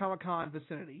York Comic-Con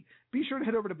vicinity, be sure to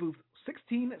head over to booth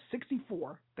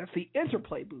 1664, that's the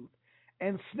Interplay booth,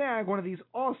 and snag one of these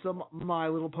awesome My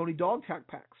Little Pony dog tag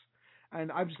packs. And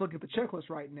I'm just looking at the checklist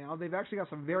right now. They've actually got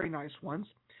some very nice ones.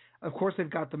 Of course, they've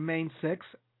got the main 6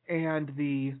 and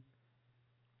they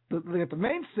got the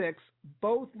main 6,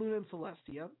 both Luna and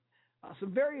Celestia.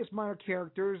 Some various minor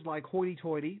characters like Hoity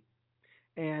Toity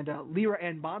and Lyra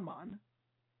and Bon Bon.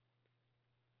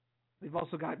 They've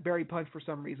also got Berry Punch for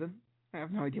some reason. I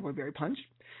have no idea why Berry Punch.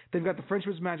 They've got the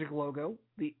Frenchman's Magic logo,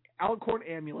 the Alicorn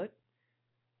Amulet,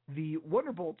 the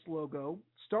Wonderbolts logo,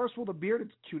 Starswell the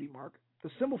Bearded Cutie Mark, the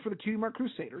symbol for the Cutie Mark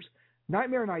Crusaders,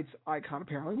 Nightmare Knight's icon,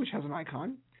 apparently, which has an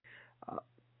icon,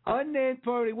 unnamed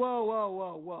pony,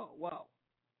 whoa.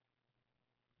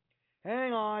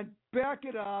 Hang on, back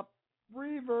it up,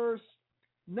 reverse.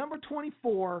 Number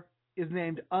 24 is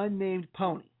named Unnamed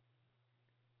Pony.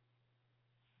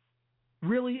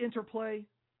 Really, Interplay?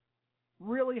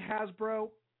 Really, Hasbro?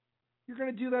 You're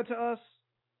going to do that to us?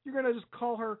 You're going to just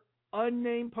call her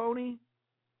Unnamed Pony?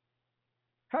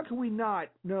 How can we not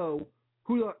know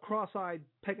who the cross-eyed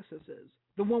Pegasus is?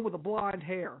 The one with the blonde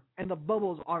hair and the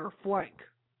bubbles on her flank.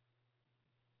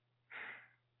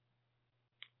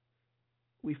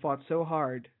 We fought so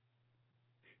hard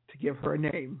to give her a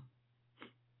name.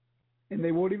 And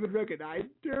they won't even recognize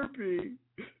Derpy.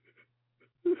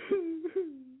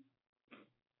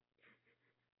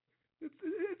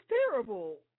 It's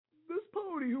terrible. This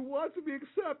pony who wants to be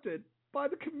accepted by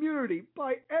the community,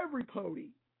 by every pony,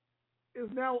 is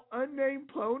now Unnamed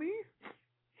Pony?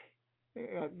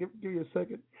 Hang on, give me a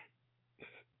second.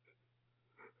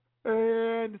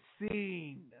 And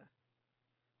scene.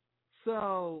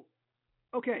 So,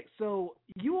 okay, so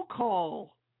you will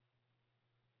call,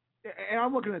 and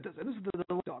I'm looking at this, and this is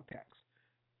the dog tags.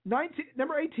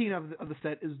 Number 18 of the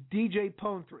set is DJ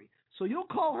Pone 3. So you'll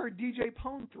call her DJ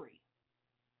Pone 3.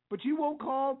 But you won't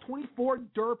call 24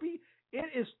 Derpy? It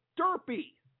is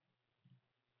Derpy.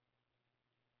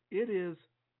 It is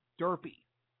Derpy.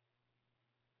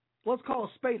 Let's call a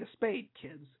spade,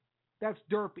 kids. That's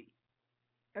Derpy.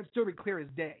 That's Derpy clear as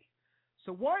day.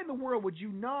 So why in the world would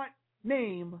you not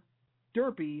name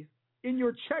Derpy in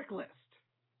your checklist?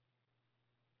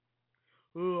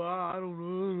 oh, I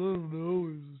don't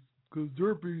know, because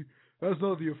Derpy, that's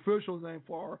not the official name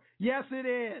for her. Yes, it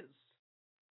is.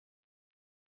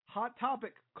 Hot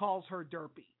Topic calls her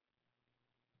Derpy.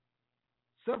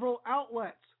 Several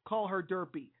outlets call her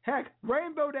Derpy. Heck,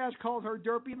 Rainbow Dash called her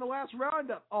Derpy in the last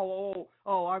roundup. Oh,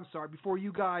 I'm sorry. Before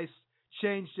you guys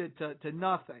changed it to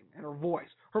nothing and her voice.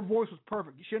 Her voice was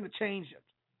perfect. You shouldn't have changed it.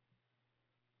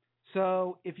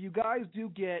 So if you guys do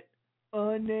get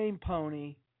a named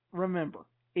pony, remember,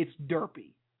 it's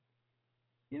Derpy.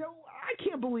 You know, I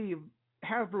can't believe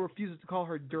Hasbro refuses to call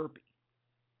her Derpy.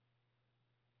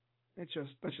 That's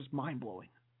just mind-blowing.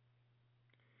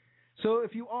 So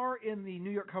if you are in the New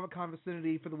York Comic Con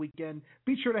vicinity for the weekend,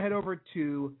 be sure to head over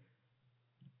to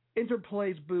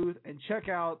Interplay's booth and check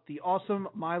out the awesome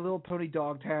My Little Pony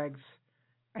dog tags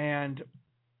and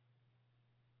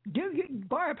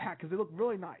buy a pack because they look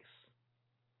really nice.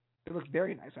 They look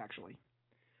very nice, actually.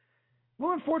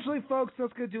 Well, unfortunately, folks,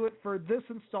 that's going to do it for this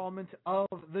installment of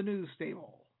the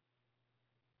NewsStable.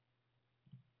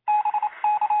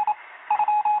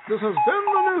 This has been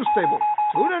the NewsStable.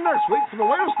 Tune in next week for the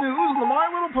latest news in the My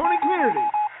Little Pony community.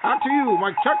 Back to you,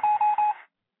 Mike Chuck.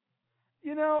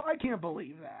 You know, I can't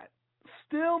believe that.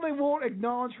 Still, they won't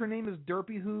acknowledge her name as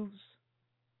Derpy Hooves.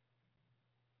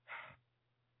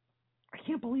 I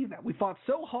can't believe that. We fought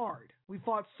so hard. We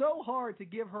fought so hard to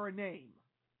give her a name,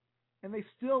 and they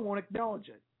still won't acknowledge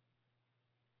it.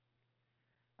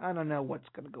 I don't know what's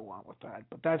going to go on with that,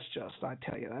 but that's just, I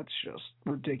tell you, that's just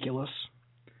ridiculous.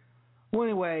 Well,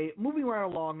 anyway, moving right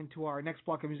along into our next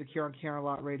block of music here on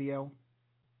Canterlot Radio.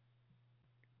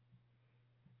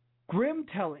 Grim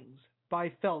Tellings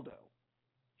by Feldo,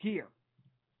 here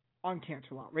on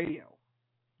Canterlot Radio.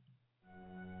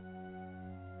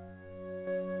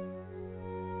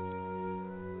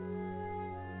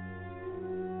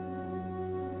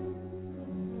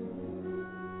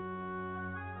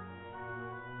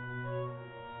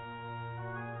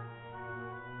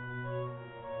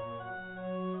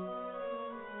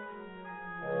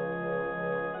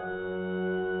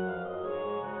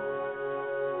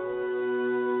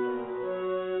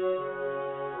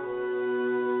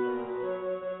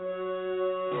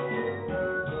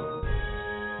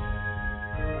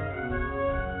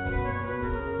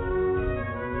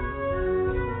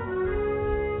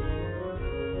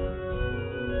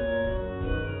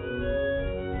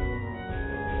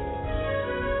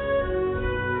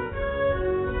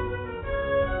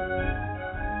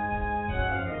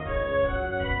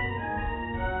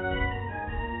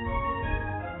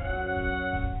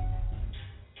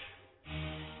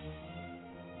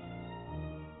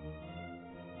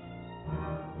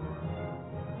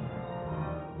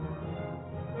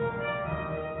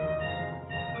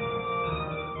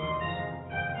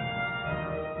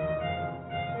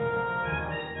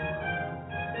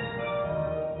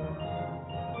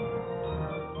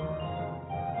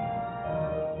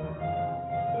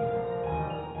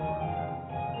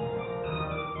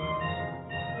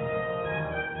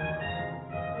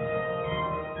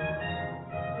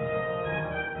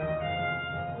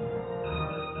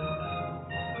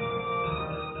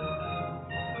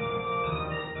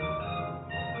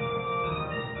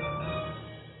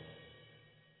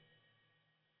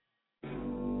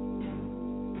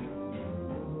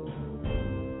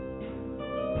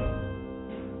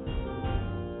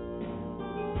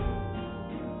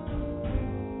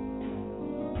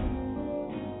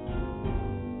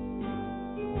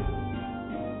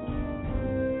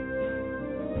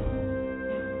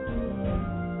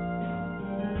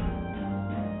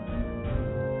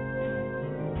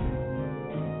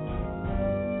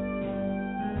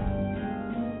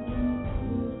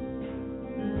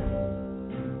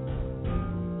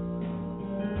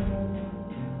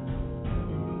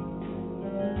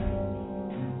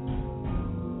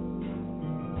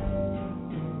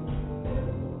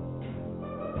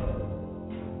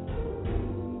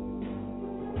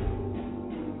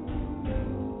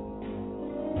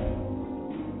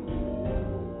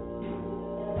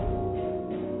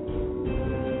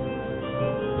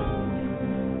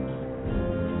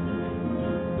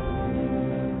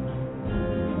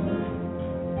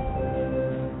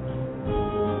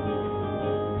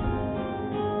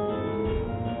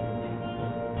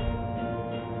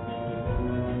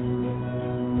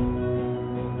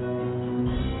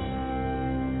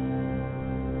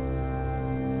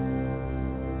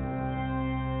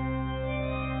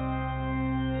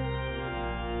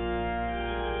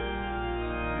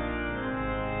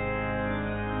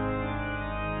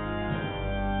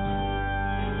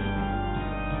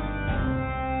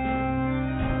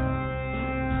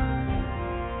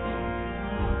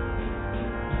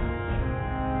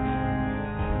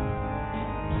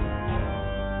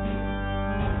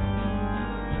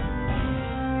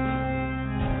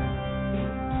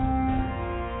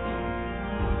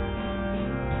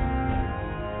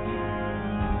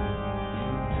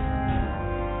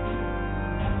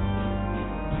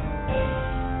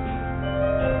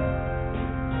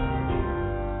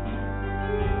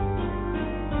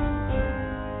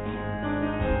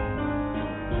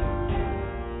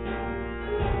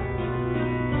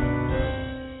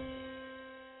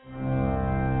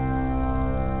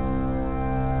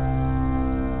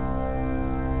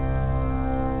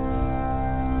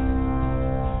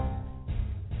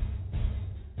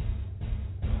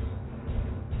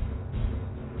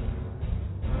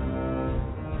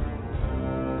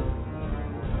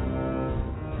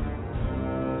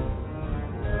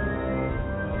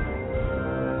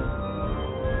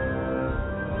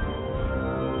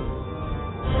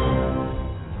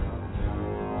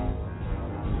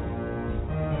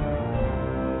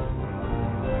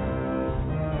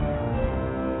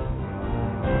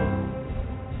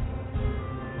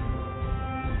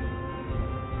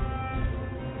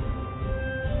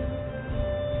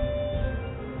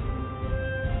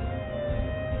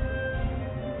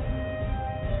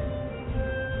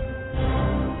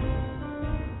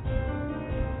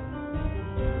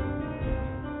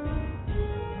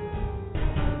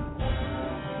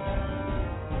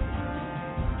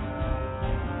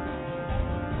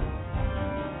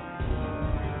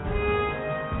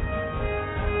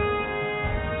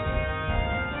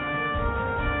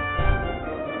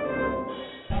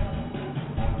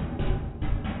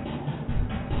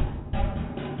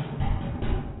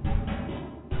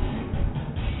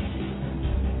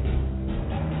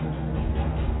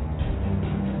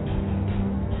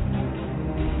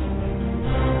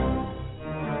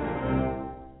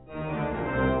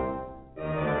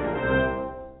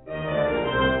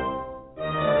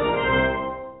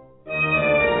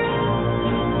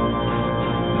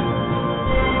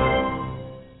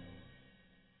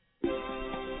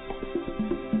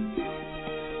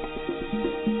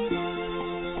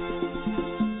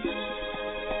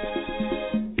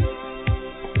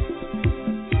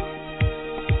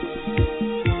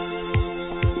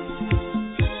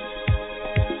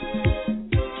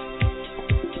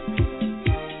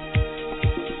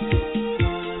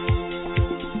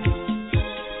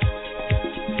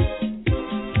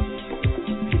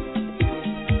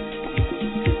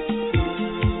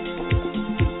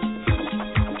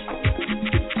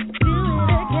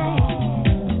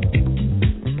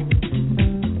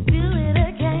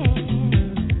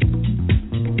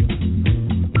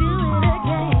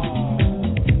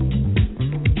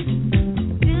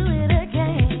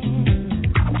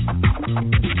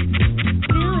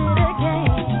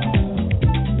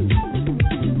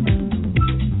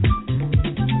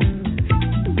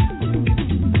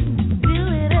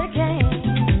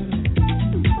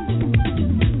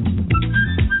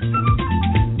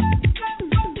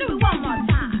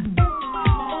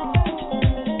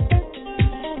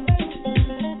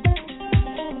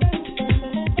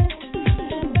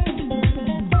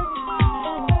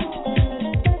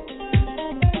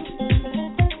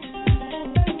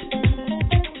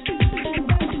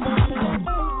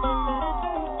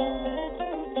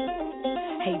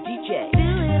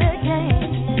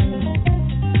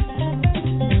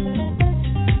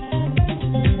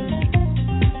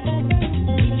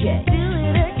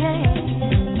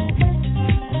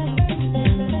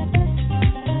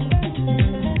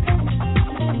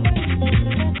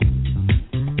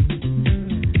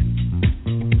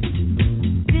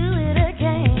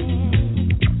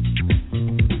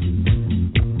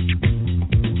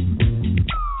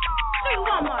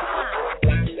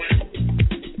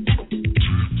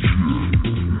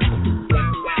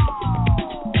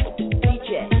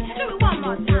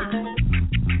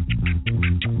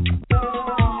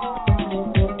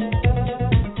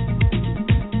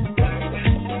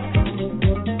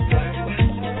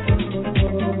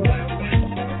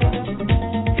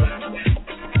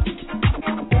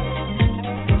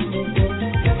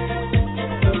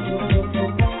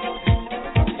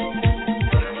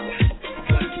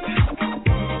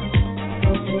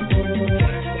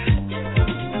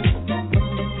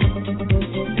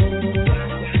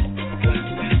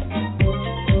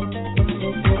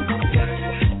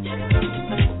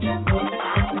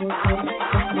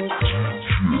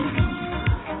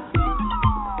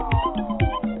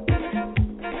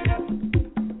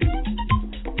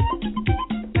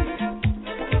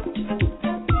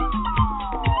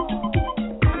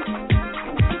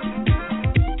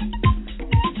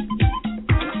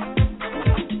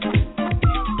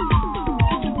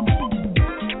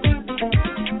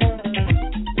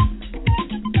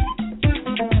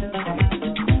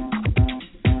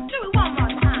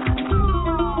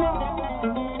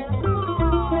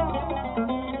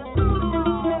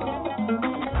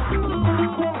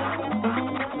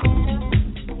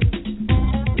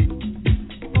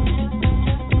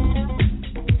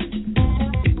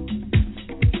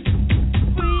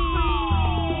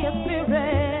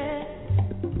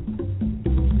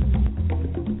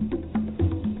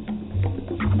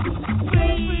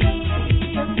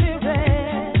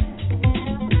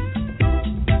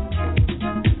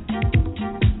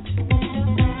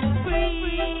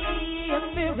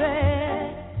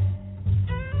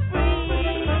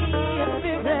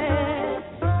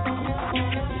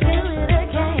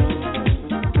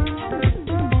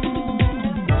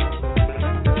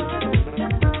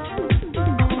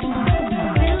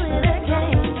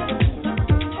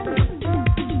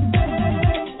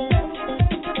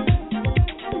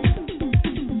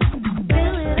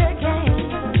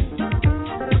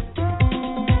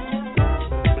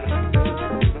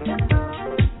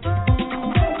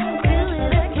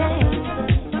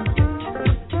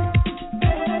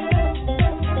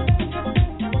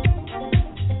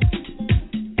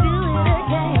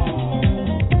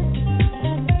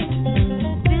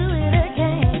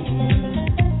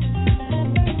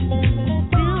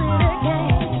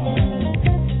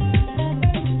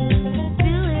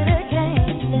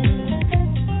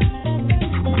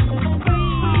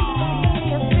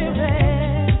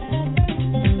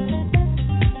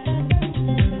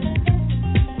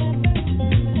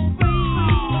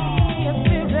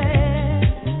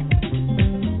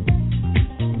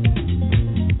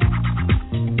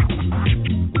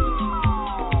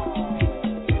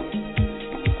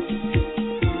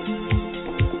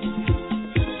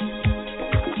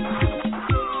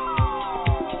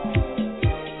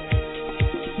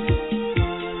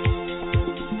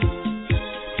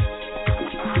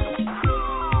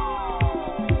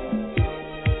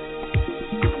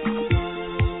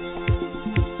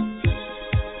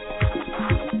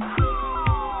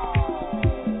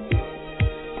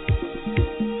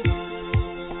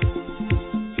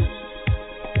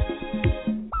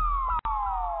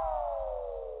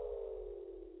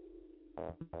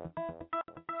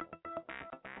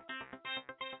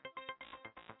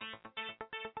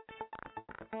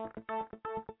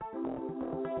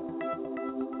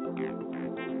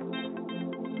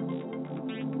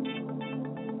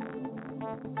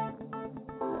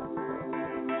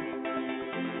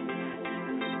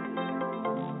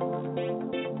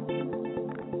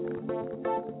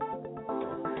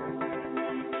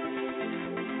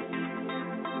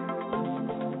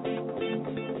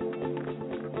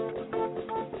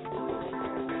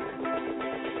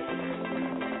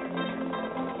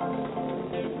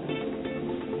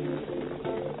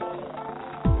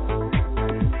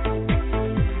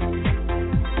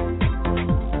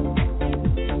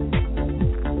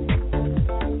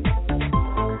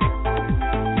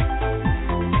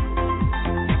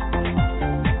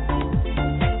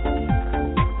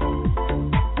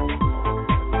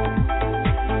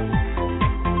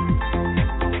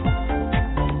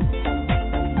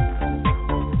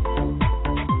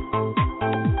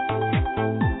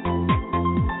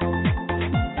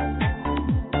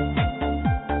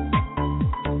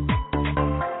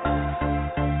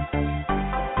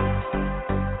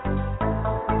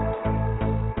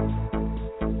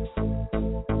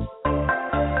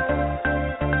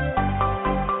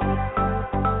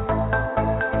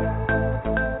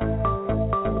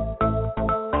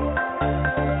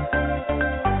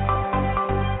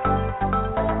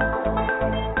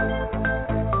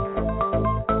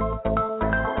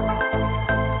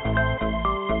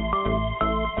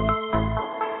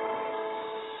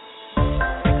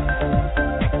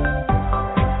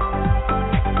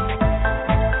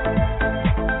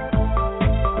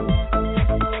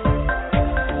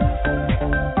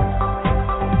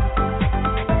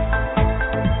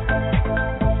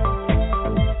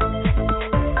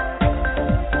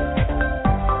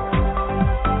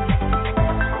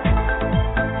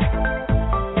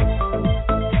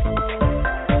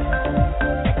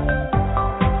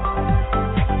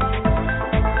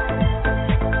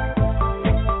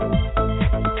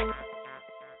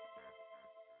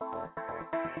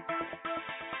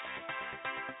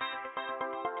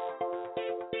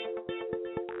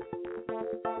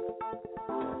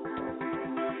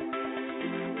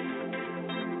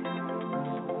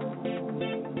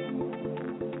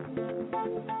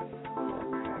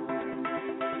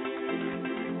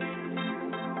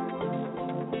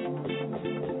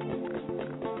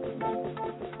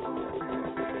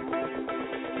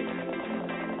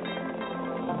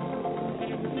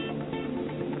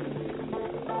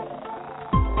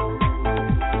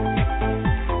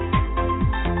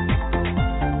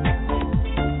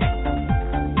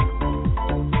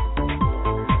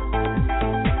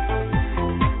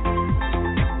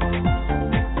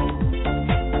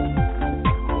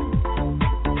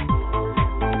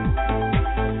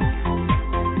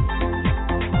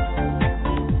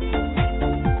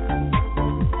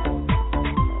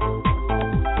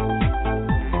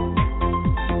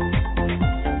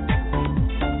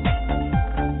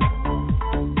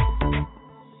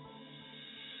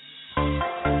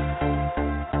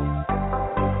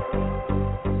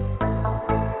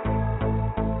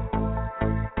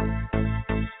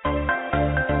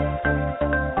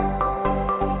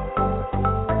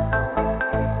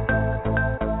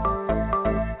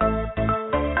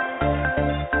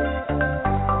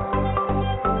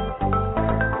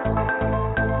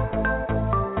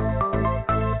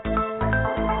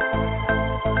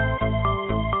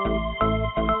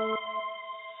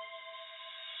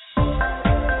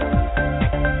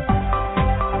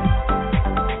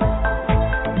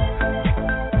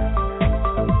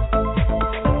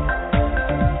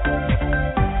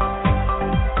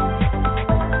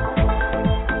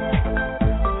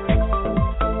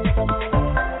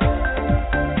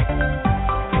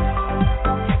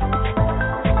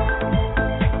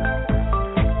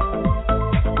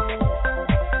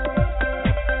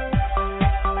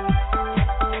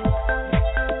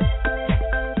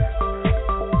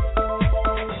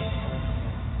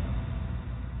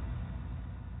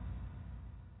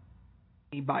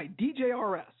 by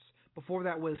DJRS. Before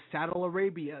that was Saddle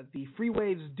Arabia, the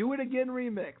Freewaves Do It Again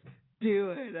remix.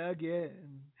 Do it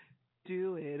again,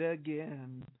 do it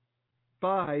again.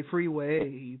 By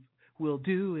Freewave, we'll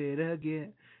do it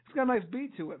again. It's got a nice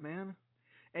beat to it, man.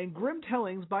 And Grim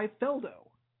Tellings by Feldo,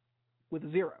 with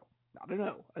a zero. Not an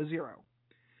O, a zero.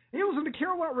 And you listen to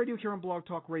Canterlot Radio here on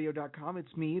BlogTalkRadio.com.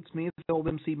 It's me, it's the old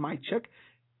MC Mike Chick.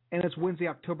 And it's Wednesday,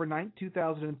 October 9th,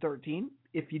 2013,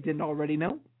 if you didn't already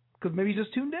know, because maybe you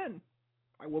just tuned in.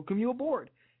 I welcome you aboard.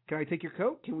 Can I take your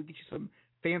coat? Can we get you some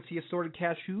fancy assorted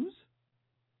cashews?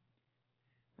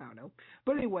 I don't know.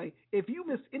 But anyway, if you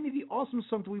missed any of the awesome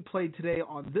songs we played today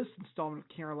on this installment of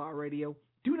Canterlot Radio,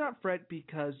 do not fret,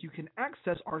 because you can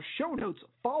access our show notes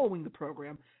following the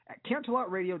program at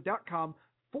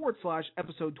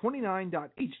canterlotradio.com/episode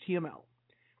 29.html.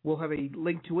 We'll have a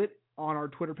link to it on our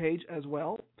Twitter page as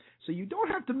well, so you don't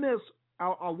have to miss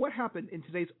out on what happened in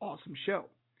today's awesome show.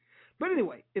 But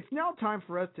anyway, it's now time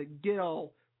for us to get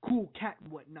all cool cat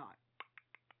and whatnot.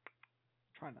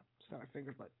 I'm trying to snap my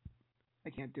fingers, but I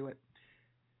can't do it.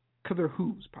 Because they're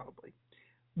hooves, probably.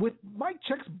 With Mike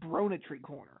Check's Bron-etry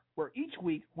Corner, where each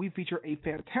week we feature a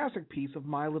fantastic piece of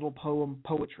My Little Poem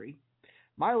poetry.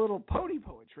 My Little Pony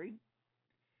poetry.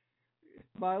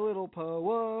 My little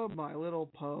poem, my little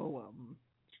poem.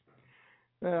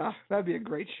 That'd be a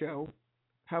great show.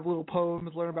 Have little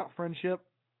poems, learn about friendship.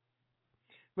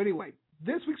 But anyway,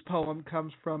 this week's poem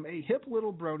comes from a hip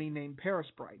little brony named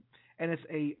Parasprite, and it's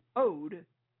a ode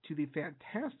to the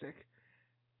fantastic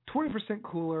 20%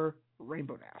 Cooler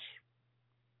Rainbow Dash.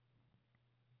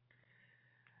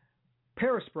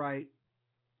 Parasprite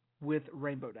with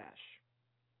Rainbow Dash.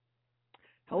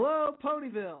 Hello,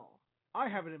 Ponyville. I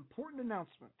have an important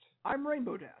announcement. I'm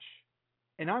Rainbow Dash,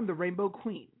 and I'm the Rainbow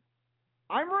Queen.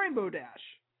 I'm Rainbow Dash.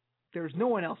 There's no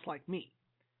one else like me.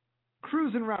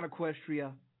 Cruising around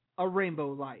Equestria, a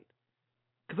rainbow light.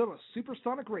 'Cause I'm a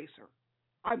supersonic racer.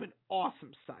 I'm an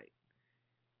awesome sight.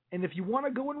 And if you want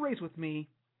to go and race with me,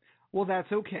 well,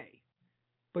 that's okay.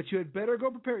 But you had better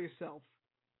go prepare yourself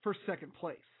for second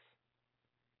place.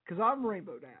 'Cause I'm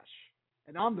Rainbow Dash,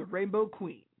 and I'm the Rainbow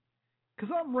Queen. 'Cause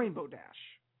I'm Rainbow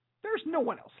Dash. There's no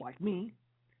one else like me.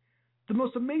 The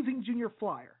most amazing junior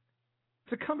flyer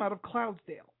to come out of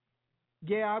Cloudsdale.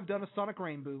 Yeah, I've done a sonic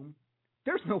rain boom.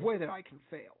 There's no way that I can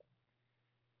fail.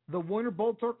 The Warner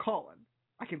Bolts are calling.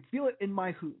 I can feel it in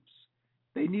my hooves.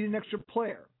 They need an extra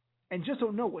player and just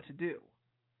don't know what to do.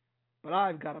 But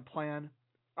I've got a plan.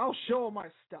 I'll show them my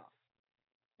stuff.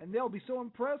 And they'll be so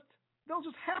impressed, they'll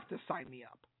just have to sign me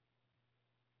up.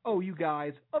 Oh, you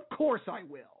guys, of course I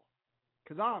will.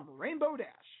 'Cause I'm Rainbow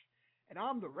Dash, and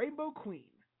I'm the Rainbow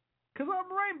Queen. 'Cause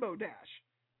I'm Rainbow Dash.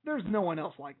 There's no one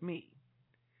else like me.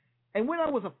 And when I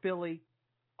was a filly,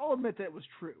 I'll admit that it was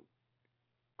true.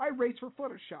 I raced for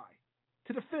Fluttershy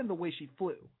to defend the way she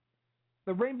flew.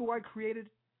 The rainbow I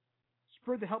created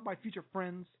spread to help my future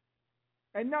friends.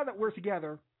 And now that we're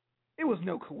together, it was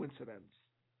no coincidence.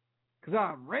 'Cause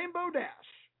I'm Rainbow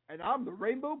Dash, and I'm the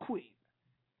Rainbow Queen.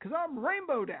 'Cause I'm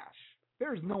Rainbow Dash.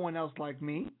 There's no one else like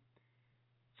me.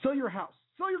 Sell your house,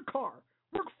 sell your car,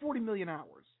 work 40 million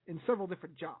hours in several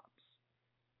different jobs.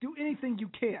 Do anything you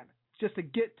can just to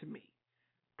get to me.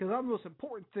 'Cause I'm the most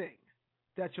important thing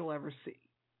that you'll ever see.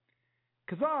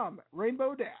 'Cause I'm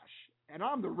Rainbow Dash, and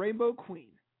I'm the Rainbow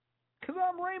Queen. 'Cause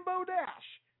I'm Rainbow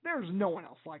Dash. There's no one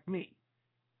else like me.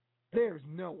 There's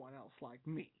no one else like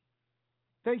me.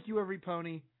 Thank you, every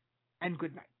pony, and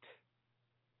good night.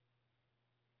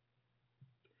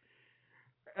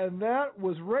 And that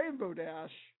was Rainbow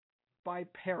Dash by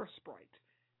Parasprite.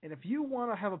 And if you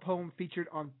want to have a poem featured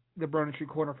on the Bron-etry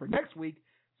Corner for next week,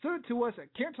 send it to us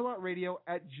at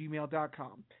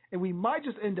canterlotradio@gmail.com. And we might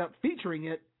just end up featuring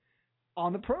it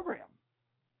on the program.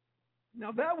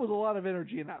 Now, that was a lot of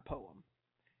energy in that poem.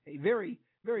 A very,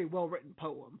 very well-written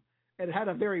poem. And it had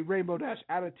a very Rainbow Dash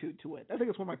attitude to it. I think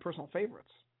it's one of my personal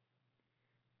favorites.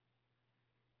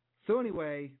 So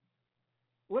anyway,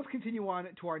 let's continue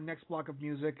on to our next block of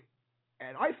music.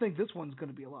 And I think this one's going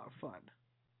to be a lot of fun.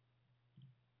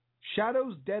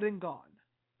 Shadows Dead and Gone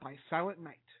by Silent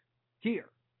Night, here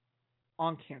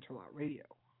on Canterlot Radio.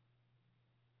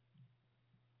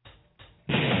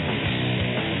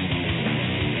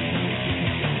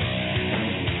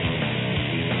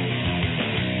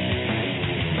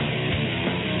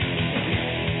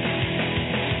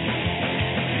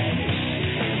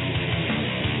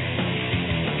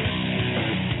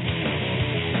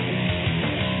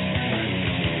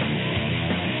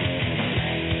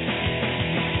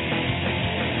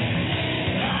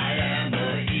 I am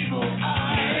the evil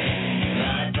eye,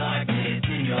 the darkness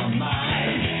is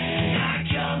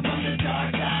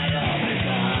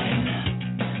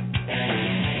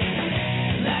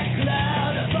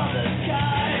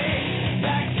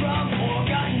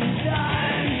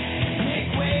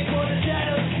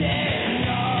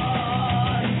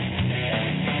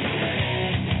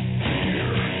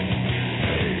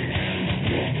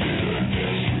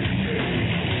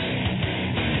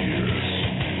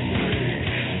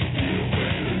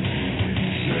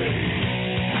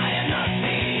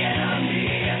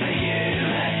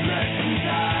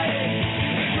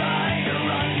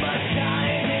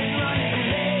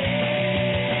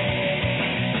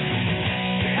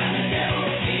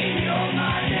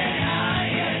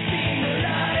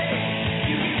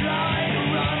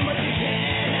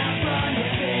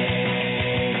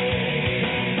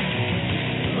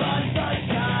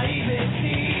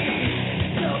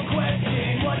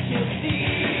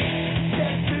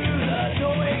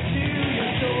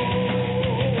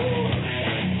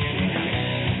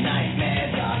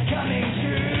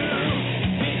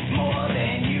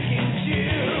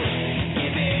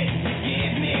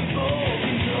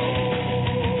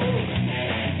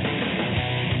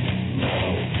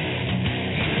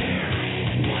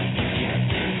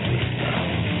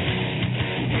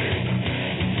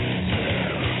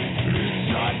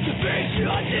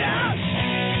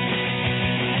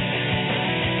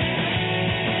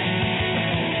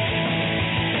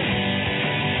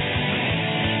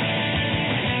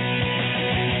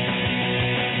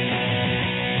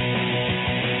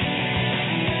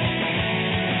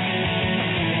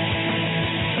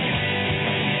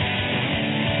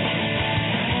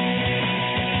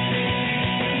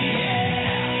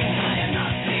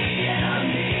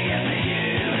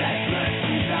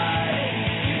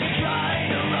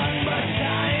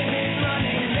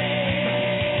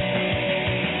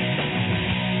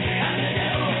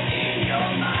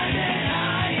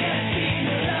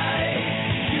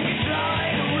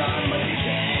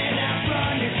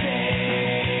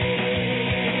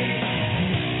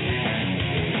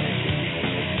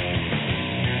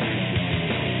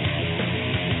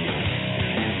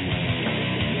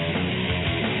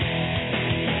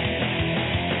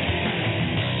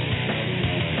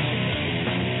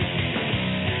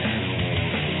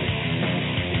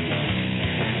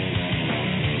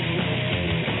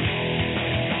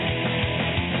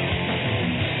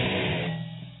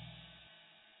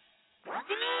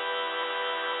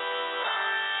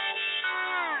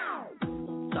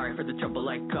sorry for the trouble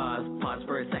I caused. Pause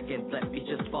for a second, let me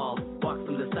just fall. Walk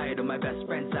from the side of my best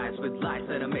friend's eyes with lies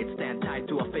that I made stand tied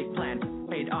to a fake plan.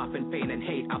 Paid off in pain and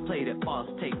hate, I played it false.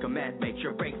 Take command, make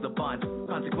sure breaks the bond.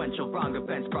 Consequential wrong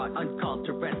events brought uncalled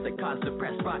to rest that caused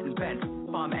depressed rotten vents.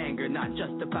 Bomb anger, not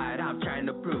justified. I'm trying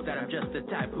to prove that I'm just the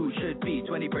type who should be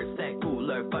 20%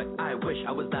 cooler, but I wish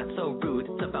I was not so rude.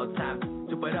 It's about time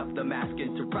to put up the mask,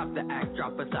 interrupt the act,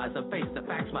 drop facades and face the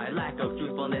facts. My lack of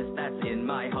truthfulness that's in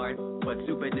my heart, but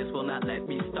stupidness will not let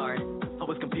me start. I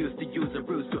was confused to use a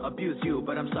ruse to abuse you,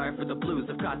 but I'm sorry for the blues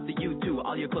I've caused to you too.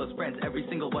 All your close friends, every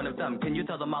single one of them. Can you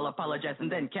tell them I'll apologize and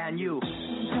then can you?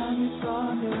 Time is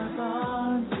from your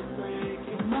bonds, you're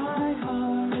breaking my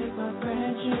heart. Make my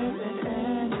friendship and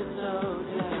end it so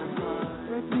damn hard.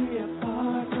 Break me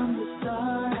apart from the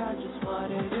start. I just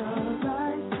wanted your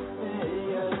right. Pay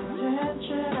your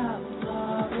attention, I'm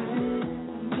sorry.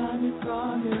 Time is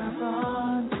from your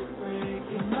bonds, you're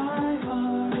breaking my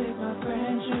heart. Make my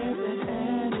friendship and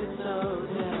end it so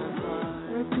damn hard.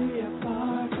 Break me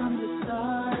apart from the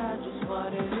start. I just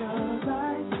wanted your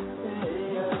right. Pay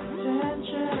your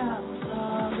attention, I'm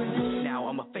sorry. Now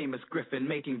I'm a famous griffin,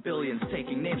 making billions,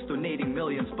 taking names, donating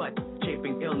millions, but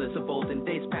shaping illness of olden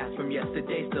days past from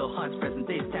yesterday still haunts present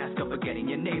day's task of forgetting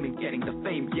your name and getting the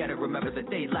fame. Yet I remember the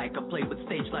day like I played with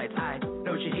stage lights. I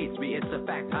know she hates me, it's a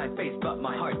fact I face, but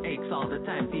my heart aches all the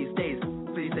time these days.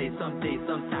 Please say someday,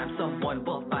 sometime, someone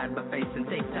will find my face and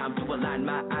take time to align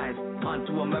my eyes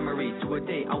onto a memory, to a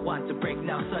day I want to break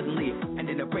now suddenly. And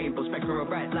in a rainbow spectrum of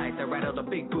bright lights, I write out a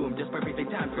big boom, just perfectly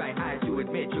timed right. I do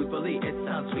admit, truthfully, it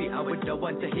sounds sweet. I would know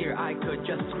one to hear, I could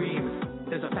just scream.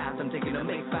 There's a path I'm taking to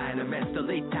make fine amends to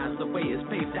late times. The way is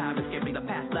paved, I'm escaping the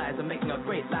past lies. I'm making a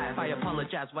great life. I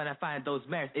apologize when I find those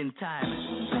merits in time.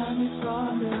 Time is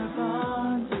from your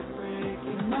bonds, you're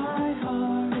breaking my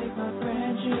heart. Make my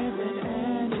friendship and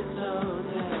end it so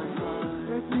damn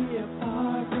hard. Break me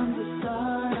apart from the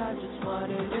start. I just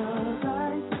wanted your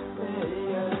right. Pay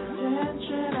your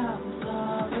attention, I'm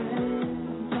sorry.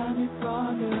 Time is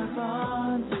from your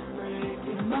bonds, you're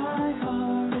breaking my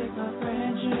heart. Make my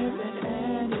friendship and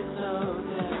end it so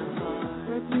damn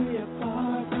hard. Break me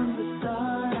apart from the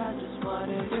start. I just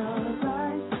wanted your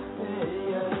right. Pay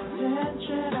your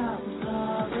attention, I'm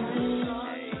sorry.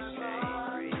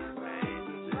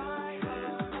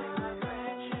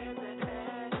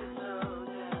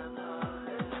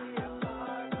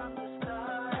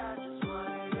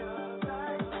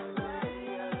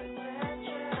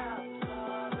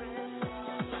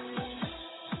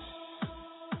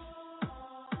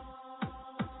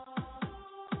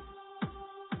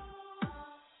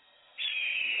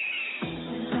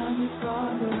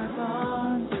 From your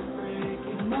bonds, you're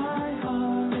breaking my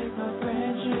heart. Make my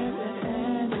friendship and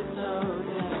end it so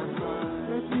damn hard.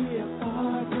 Break me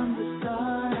apart from the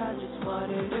start. I just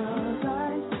wanted your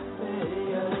right. Pay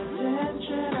your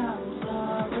attention, I'm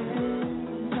sorry.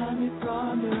 Time me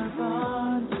from your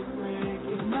bonds, you're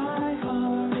breaking my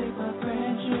heart. Make my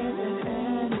friendship and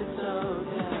end it so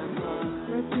damn hard.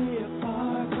 Break me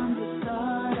apart from the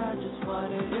start. I just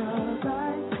wanted your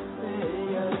right. Pay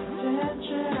your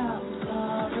attention, I'm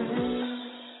sorry.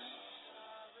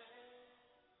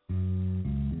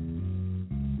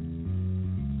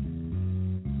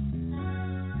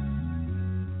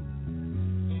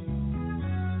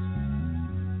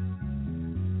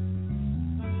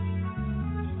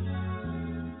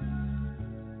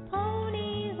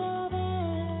 Ponies of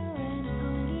air and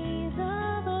ponies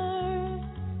of earth,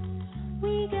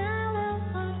 we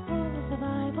gallop on horses of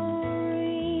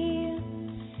ivory,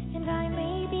 and I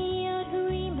may be a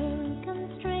dreamer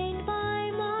constrained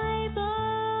by my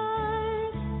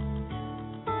birth,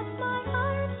 but my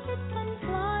heart, it can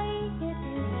fly, it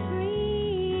is free.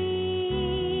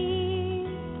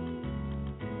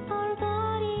 Our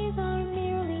bodies are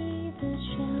merely the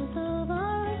shells of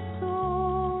our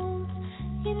souls.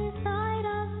 Inside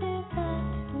us is that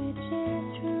which is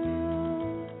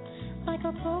true, like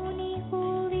a pony who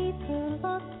leads her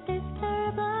lost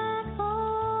sister back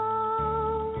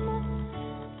home,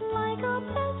 like a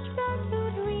best friend who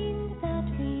dreamed that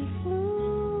we flew.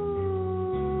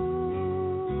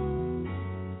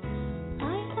 I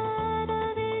had a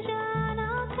vision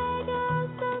of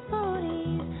Pegasus the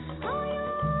ponies. I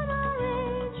on a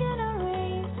rage in a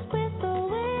race with the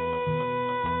wind,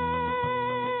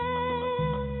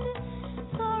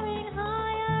 soaring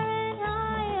higher and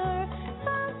higher,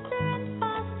 faster and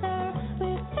faster,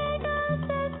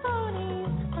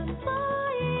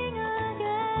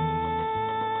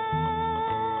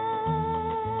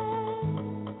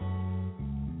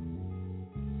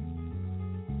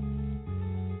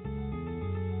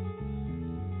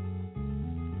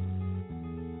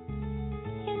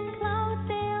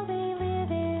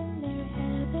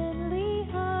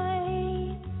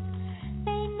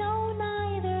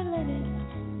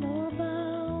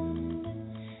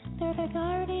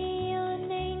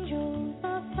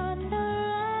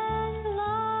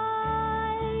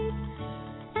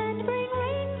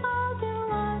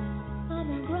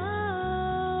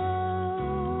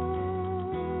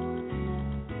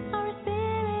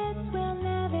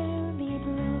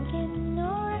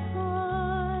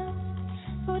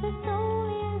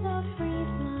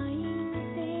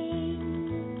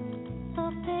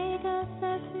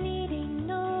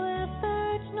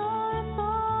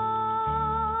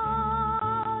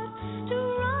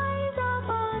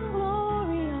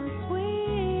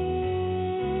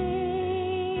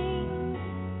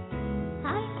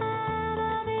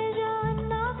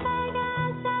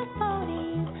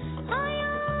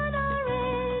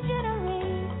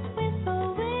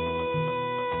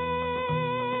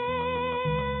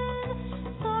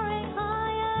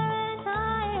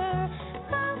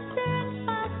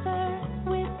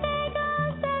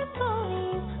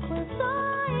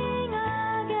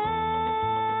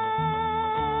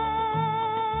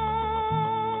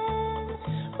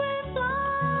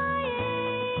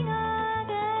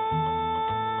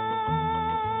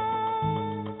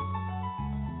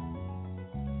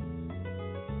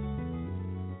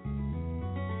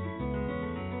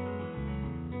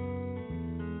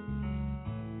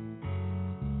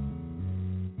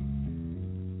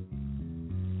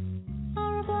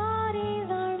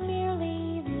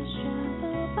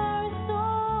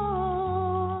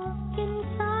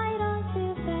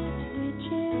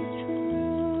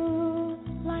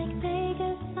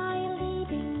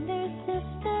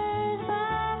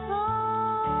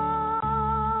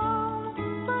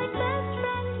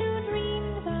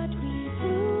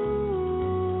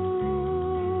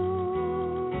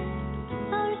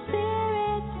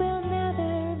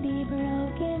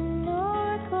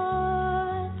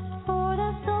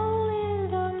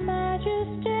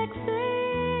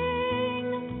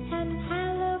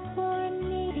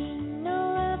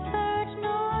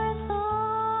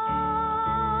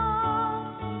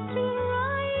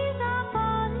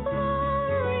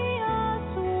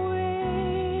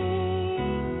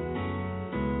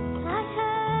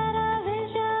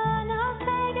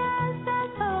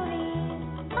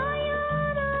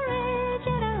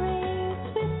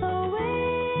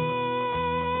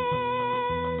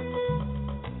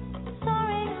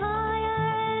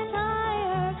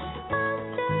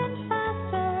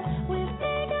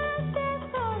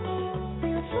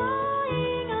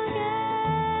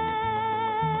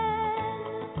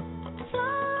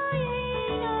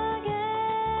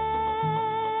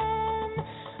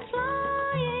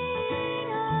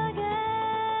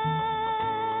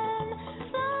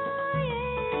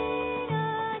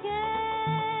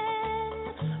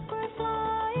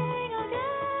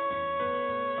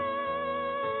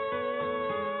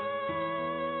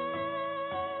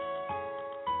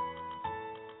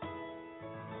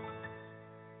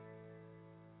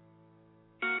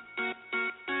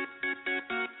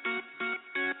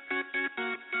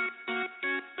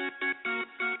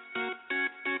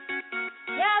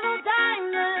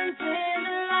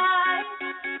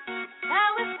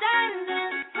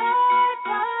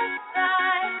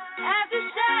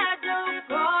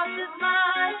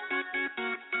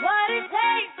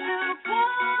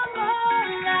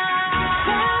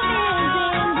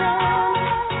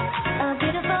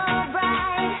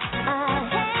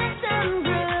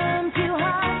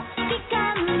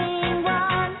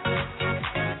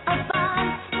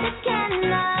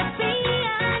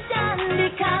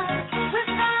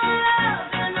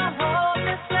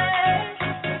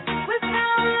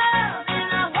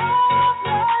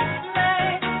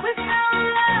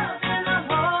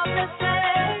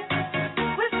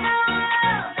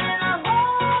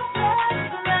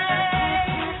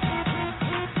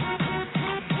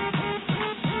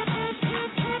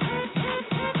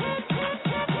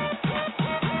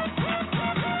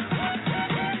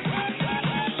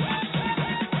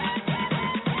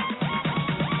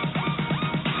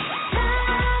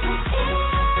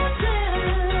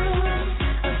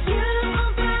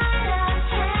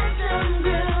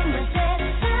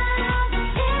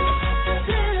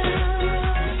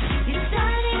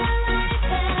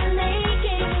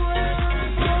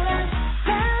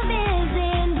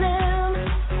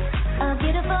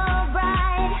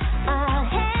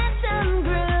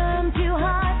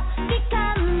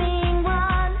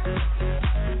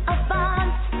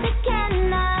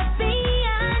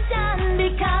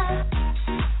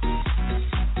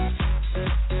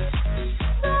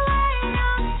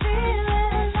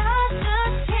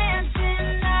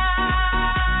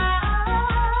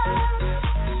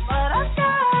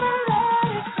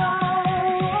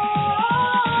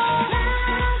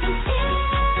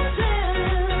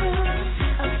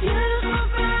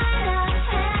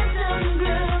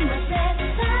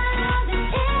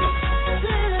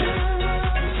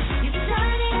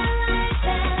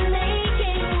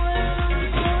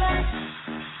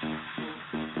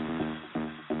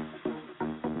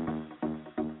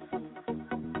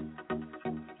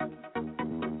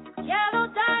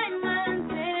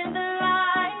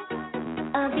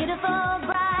 beautiful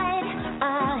bride,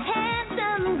 a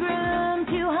handsome groom,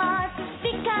 two hearts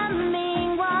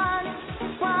becoming one.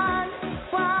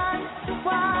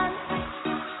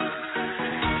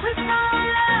 With no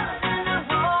love and a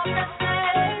hopeless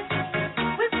place.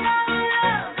 With no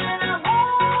love and a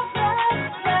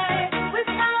hopeless place. With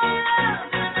no love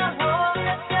and a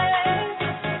hopeless place.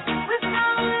 With no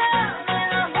love and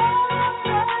a hopeless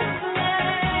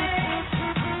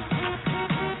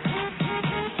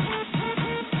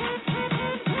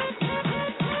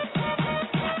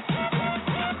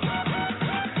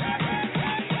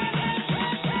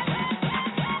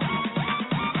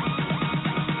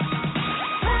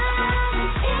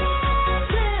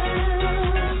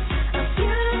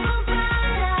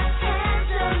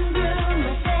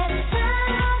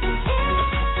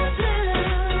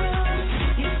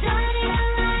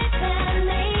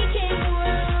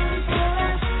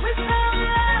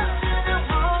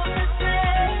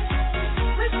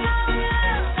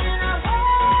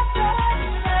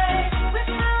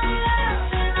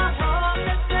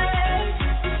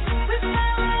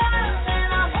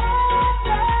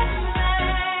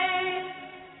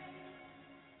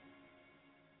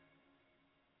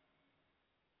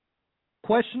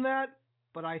Question that,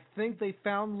 but I think they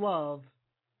found love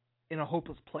in a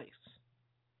hopeless place.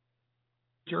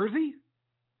 Jersey?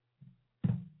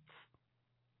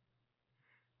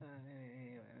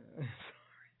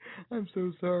 I'm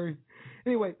so sorry.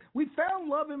 Anyway, we found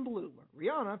Love in Blue,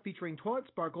 Rihanna featuring Toilet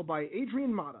Sparkle by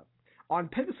Adrian Mata, On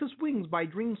Pegasus Wings by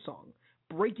Dreamsong,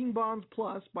 Breaking Bonds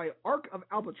Plus by Arc of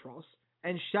Albatross,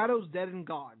 and Shadows Dead and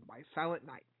Gone by Silent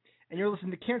Night. And you're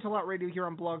listening to Canterlot Radio here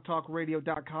on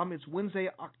BlogTalkRadio.com. It's Wednesday,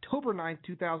 October 9th,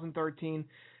 2013.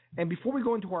 And before we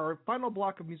go into our final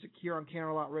block of music here on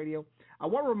Canterlot Radio, I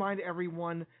want to remind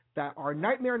everyone that our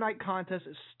Nightmare Night contest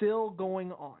is still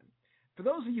going on. For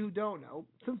those of you who don't know,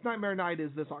 since Nightmare Night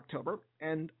is this October,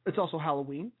 and it's also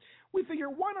Halloween, we figure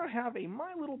why not have a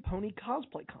My Little Pony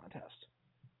cosplay contest?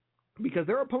 Because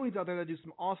there are ponies out there that do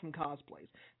some awesome cosplays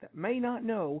that may not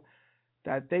know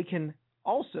that they can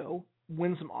also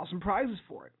win some awesome prizes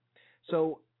for it.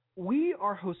 So we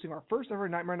are hosting our first ever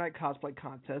Nightmare Night cosplay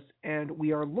contest, and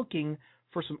we are looking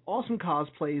for some awesome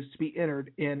cosplays to be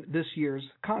entered in this year's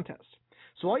contest.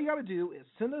 So all you got to do is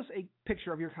send us a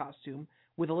picture of your costume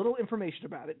with a little information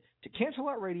about it to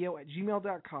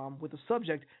canterlotradio@gmail.com with the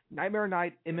subject Nightmare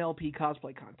Night MLP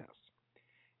Cosplay Contest.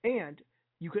 And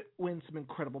you could win some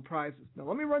incredible prizes. Now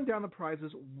let me run down the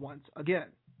prizes once again.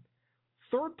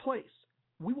 Third place,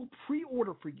 we will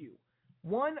pre-order for you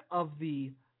one of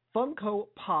the Funko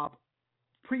Pop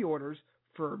pre-orders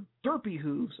for Derpy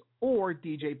Hooves or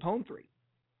DJ Pone 3.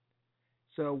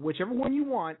 So whichever one you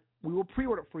want, we will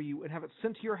pre-order it for you and have it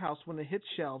sent to your house when it hits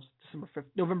shelves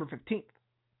November 15th.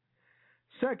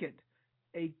 Second,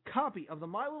 a copy of the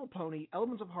My Little Pony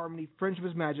Elements of Harmony Friendship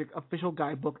is Magic official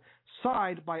guidebook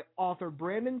signed by author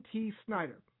Brandon T.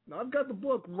 Snyder. Now, I've got the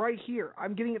book right here.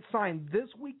 I'm getting it signed this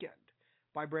weekend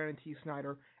by Brandon T.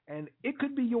 Snyder, and it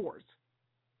could be yours.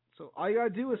 So all you got to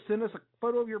do is send us a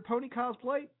photo of your pony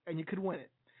cosplay, and you could win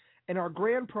it. And our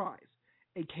grand prize,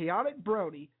 a Chaotic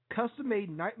Brony custom-made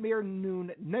Nightmare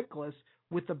Noon necklace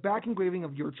with the back engraving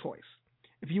of your choice.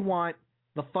 If you want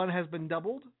The Fun Has Been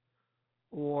Doubled,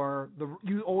 or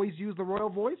you always use the royal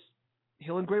voice,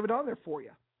 he'll engrave it on there for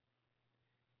you.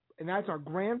 And that's our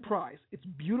grand prize. It's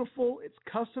beautiful, it's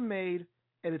custom-made,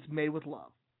 and it's made with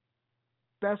love.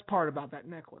 Best part about that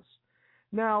necklace.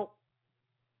 Now,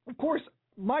 of course,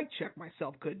 Mike Check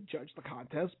myself could judge the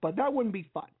contest, but that wouldn't be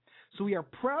fun. So we are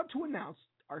proud to announce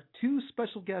our two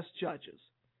special guest judges.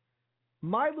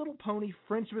 My Little Pony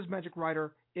Friendship is Magic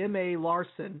writer M.A.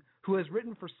 Larson, who has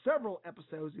written for several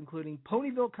episodes, including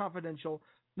Ponyville Confidential,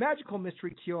 Magical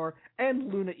Mystery Cure,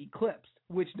 and Luna Eclipse,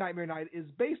 which Nightmare Night is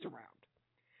based around.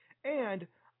 And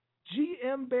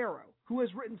G.M. Barrow, who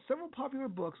has written several popular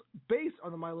books based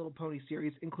on the My Little Pony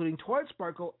series, including Twilight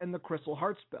Sparkle and The Crystal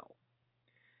Heart Spell.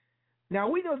 Now,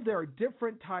 we know that there are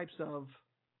different types of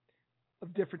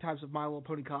My Little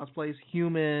Pony cosplays,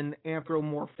 human,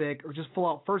 anthropomorphic, or just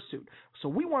full-out fursuit. So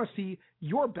we want to see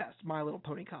your best My Little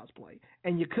Pony cosplay,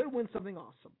 and you could win something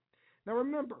awesome. Now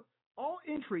remember, all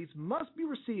entries must be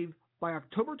received by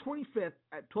October 25th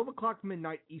at 12 o'clock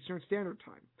midnight Eastern Standard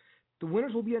Time. The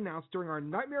winners will be announced during our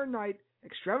Nightmare Night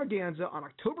extravaganza on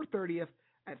October 30th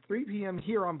at 3 p.m.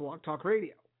 here on Blog Talk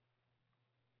Radio.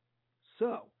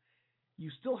 So,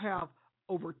 you still have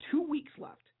over 2 weeks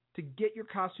left to get your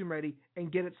costume ready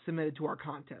and get it submitted to our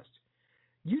contest.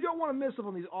 You don't want to miss out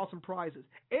on these awesome prizes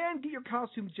and get your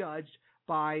costume judged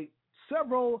by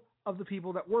several of the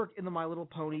people that work in the My Little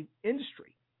Pony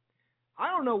industry. I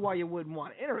don't know why you wouldn't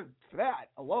want to enter for that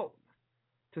alone.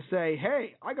 to say,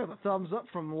 hey, I got the thumbs up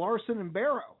from Larson and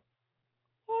Barrow.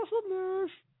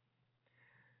 Awesomeness.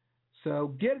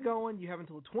 So get going. You have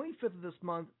until the 25th of this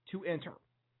month to enter.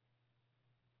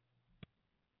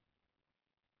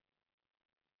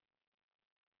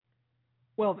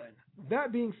 Well then,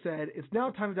 that being said, it's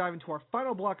now time to dive into our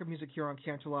final block of music here on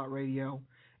Canterlot Radio.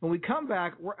 When we come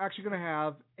back, we're actually going to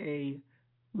have a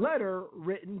letter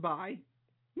written by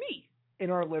me in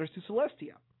our Letters to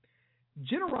Celestia.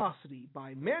 Generosity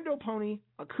by Mando Pony,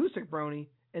 Acoustic Brony,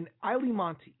 and Eiley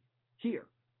Monty here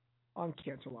on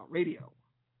Canterlot Radio.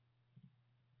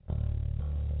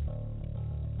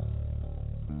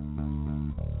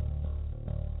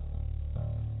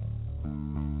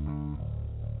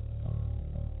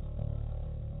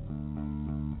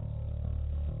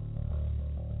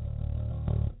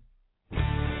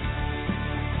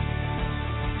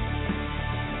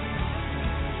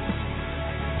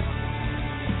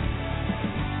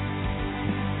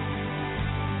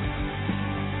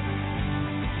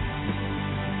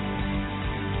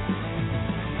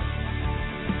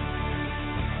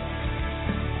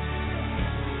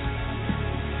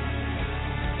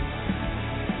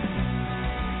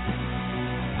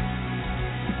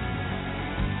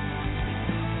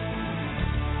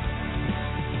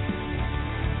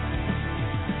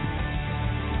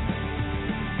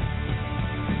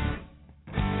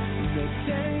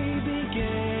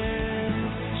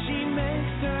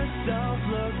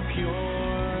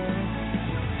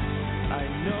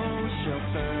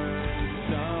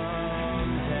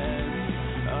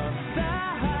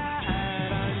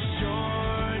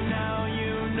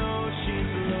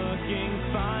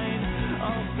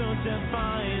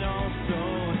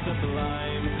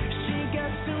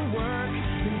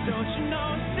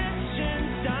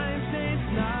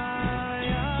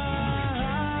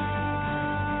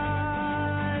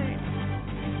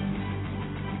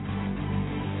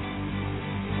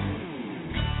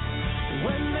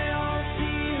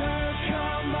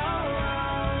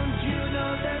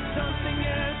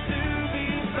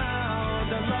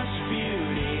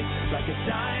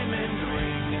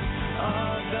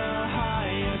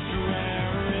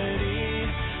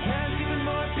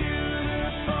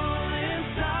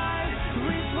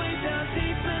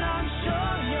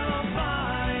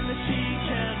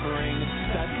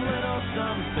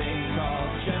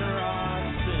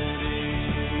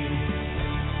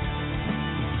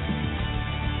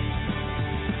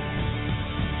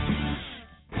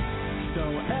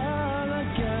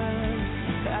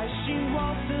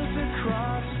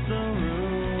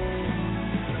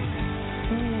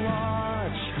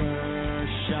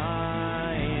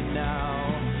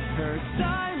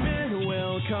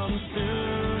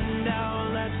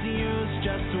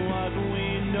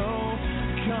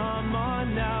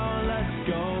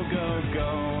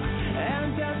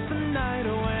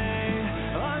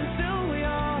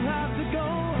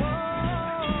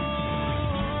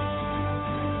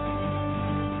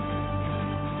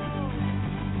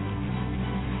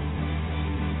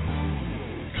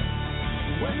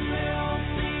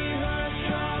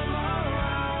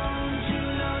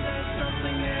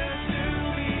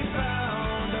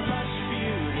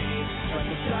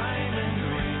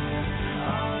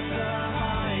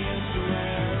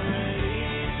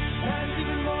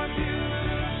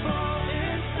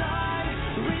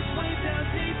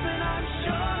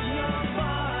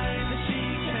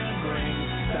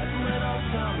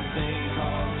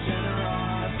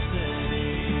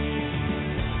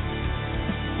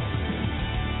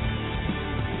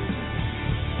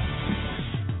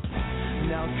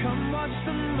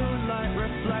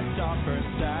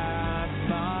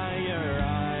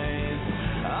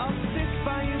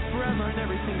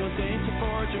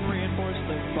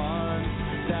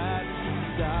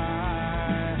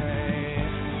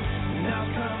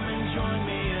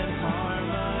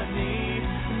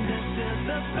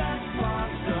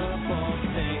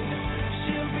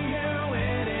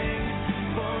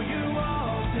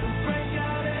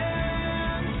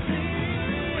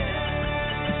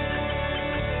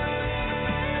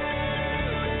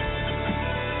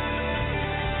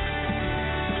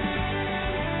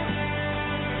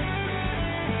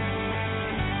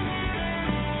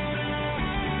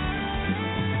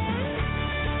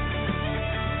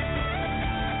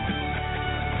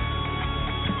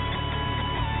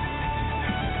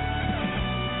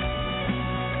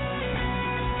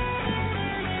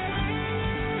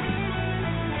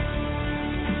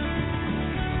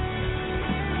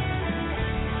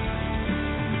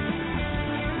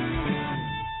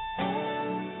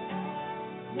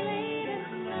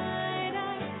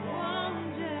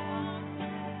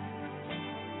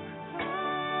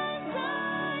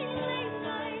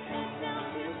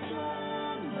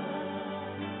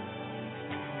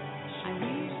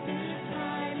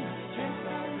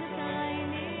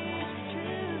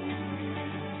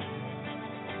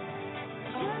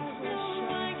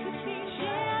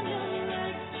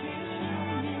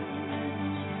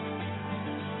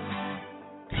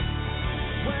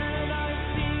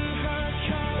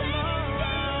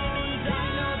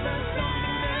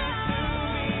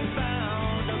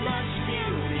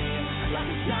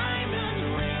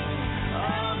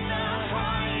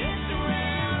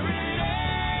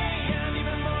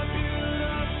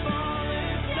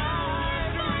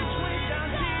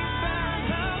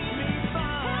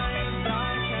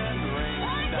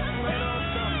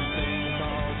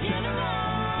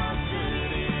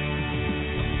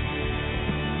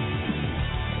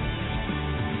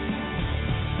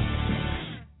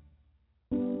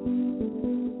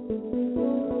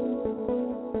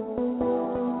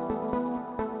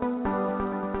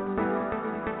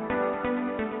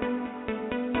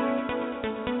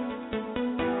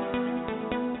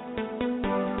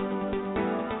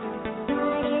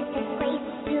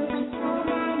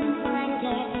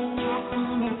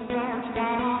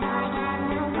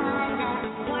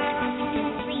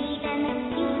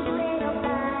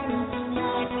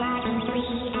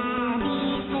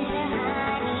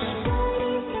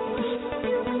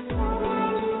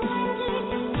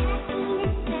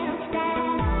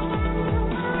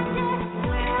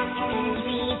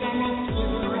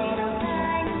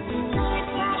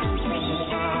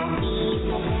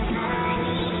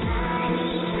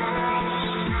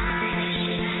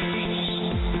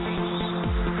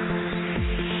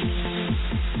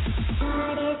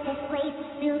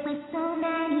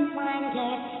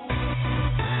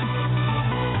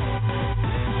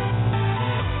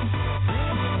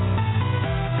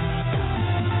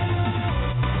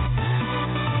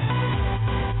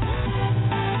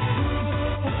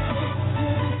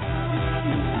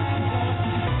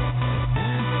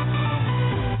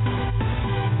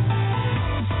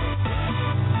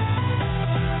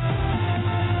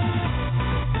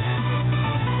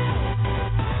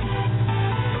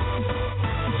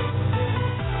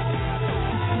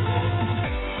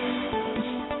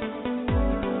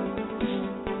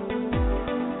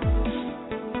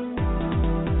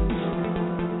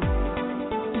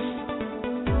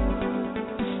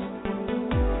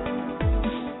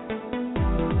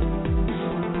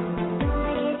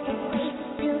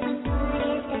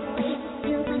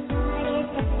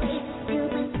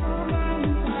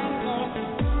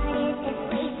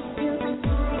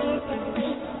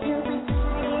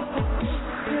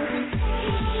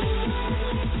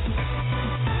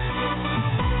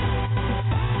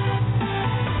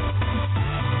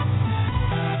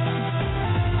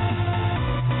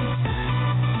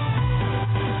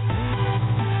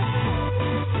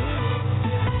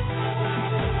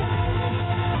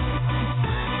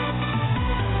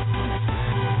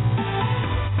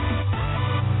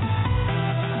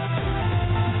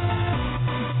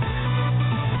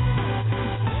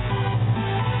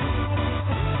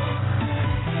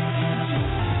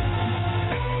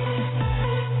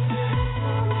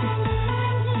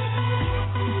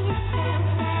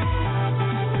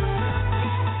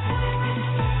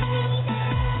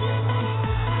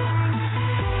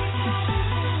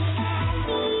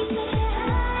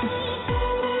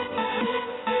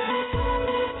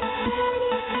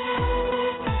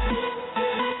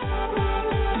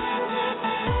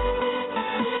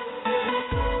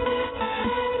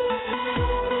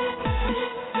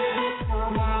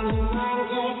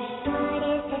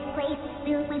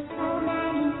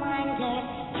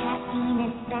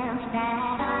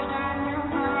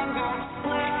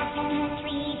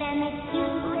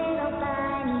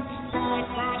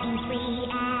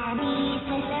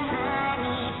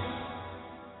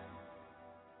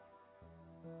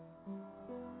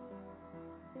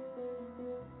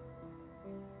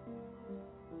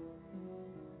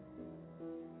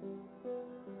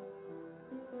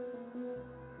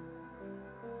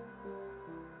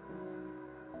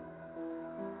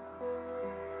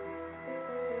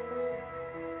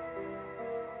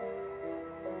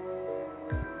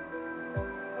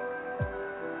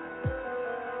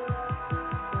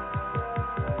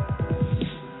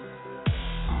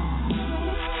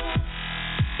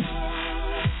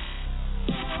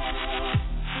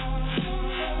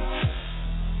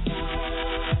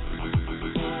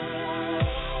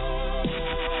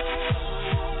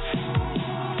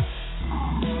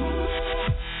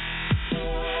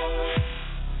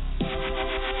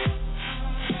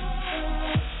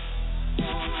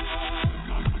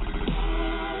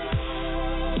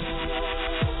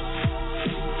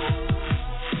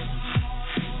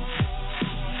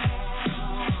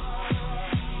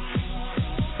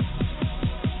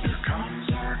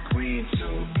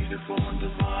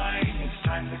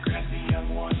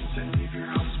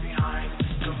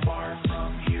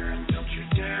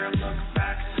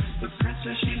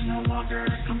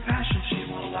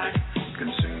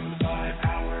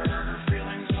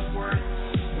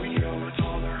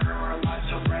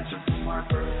 our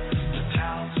birth. The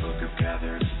townsfolk have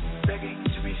gathered, begging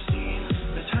to be seen.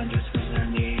 There's hundreds on their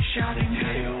knees, shouting,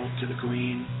 "Hail to the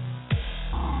Queen!"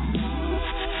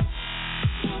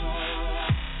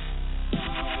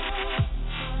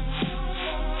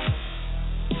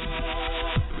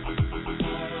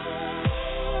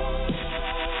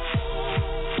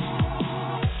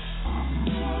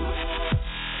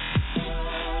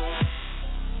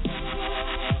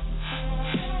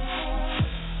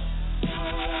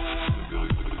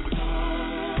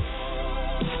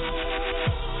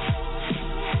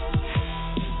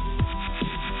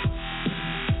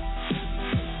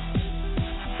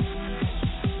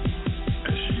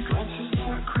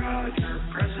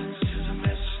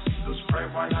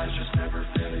 White eyes just never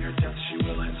fail your death, she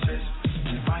will insist.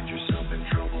 You find yourself in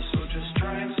trouble, so just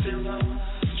try and stay low.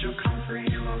 She'll come for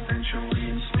you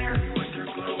eventually and snare you with her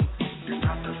glow. You're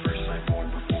not the first I've born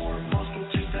before, most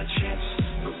will take that chance.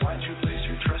 But why'd you place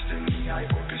your trust in me? I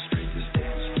orchestrate this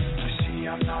dance. You see,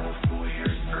 I'm not a fool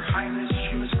here. Her Highness,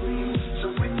 she was clean.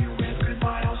 So when you wave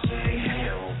goodbye, I'll say,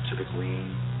 "Hail to the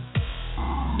Queen."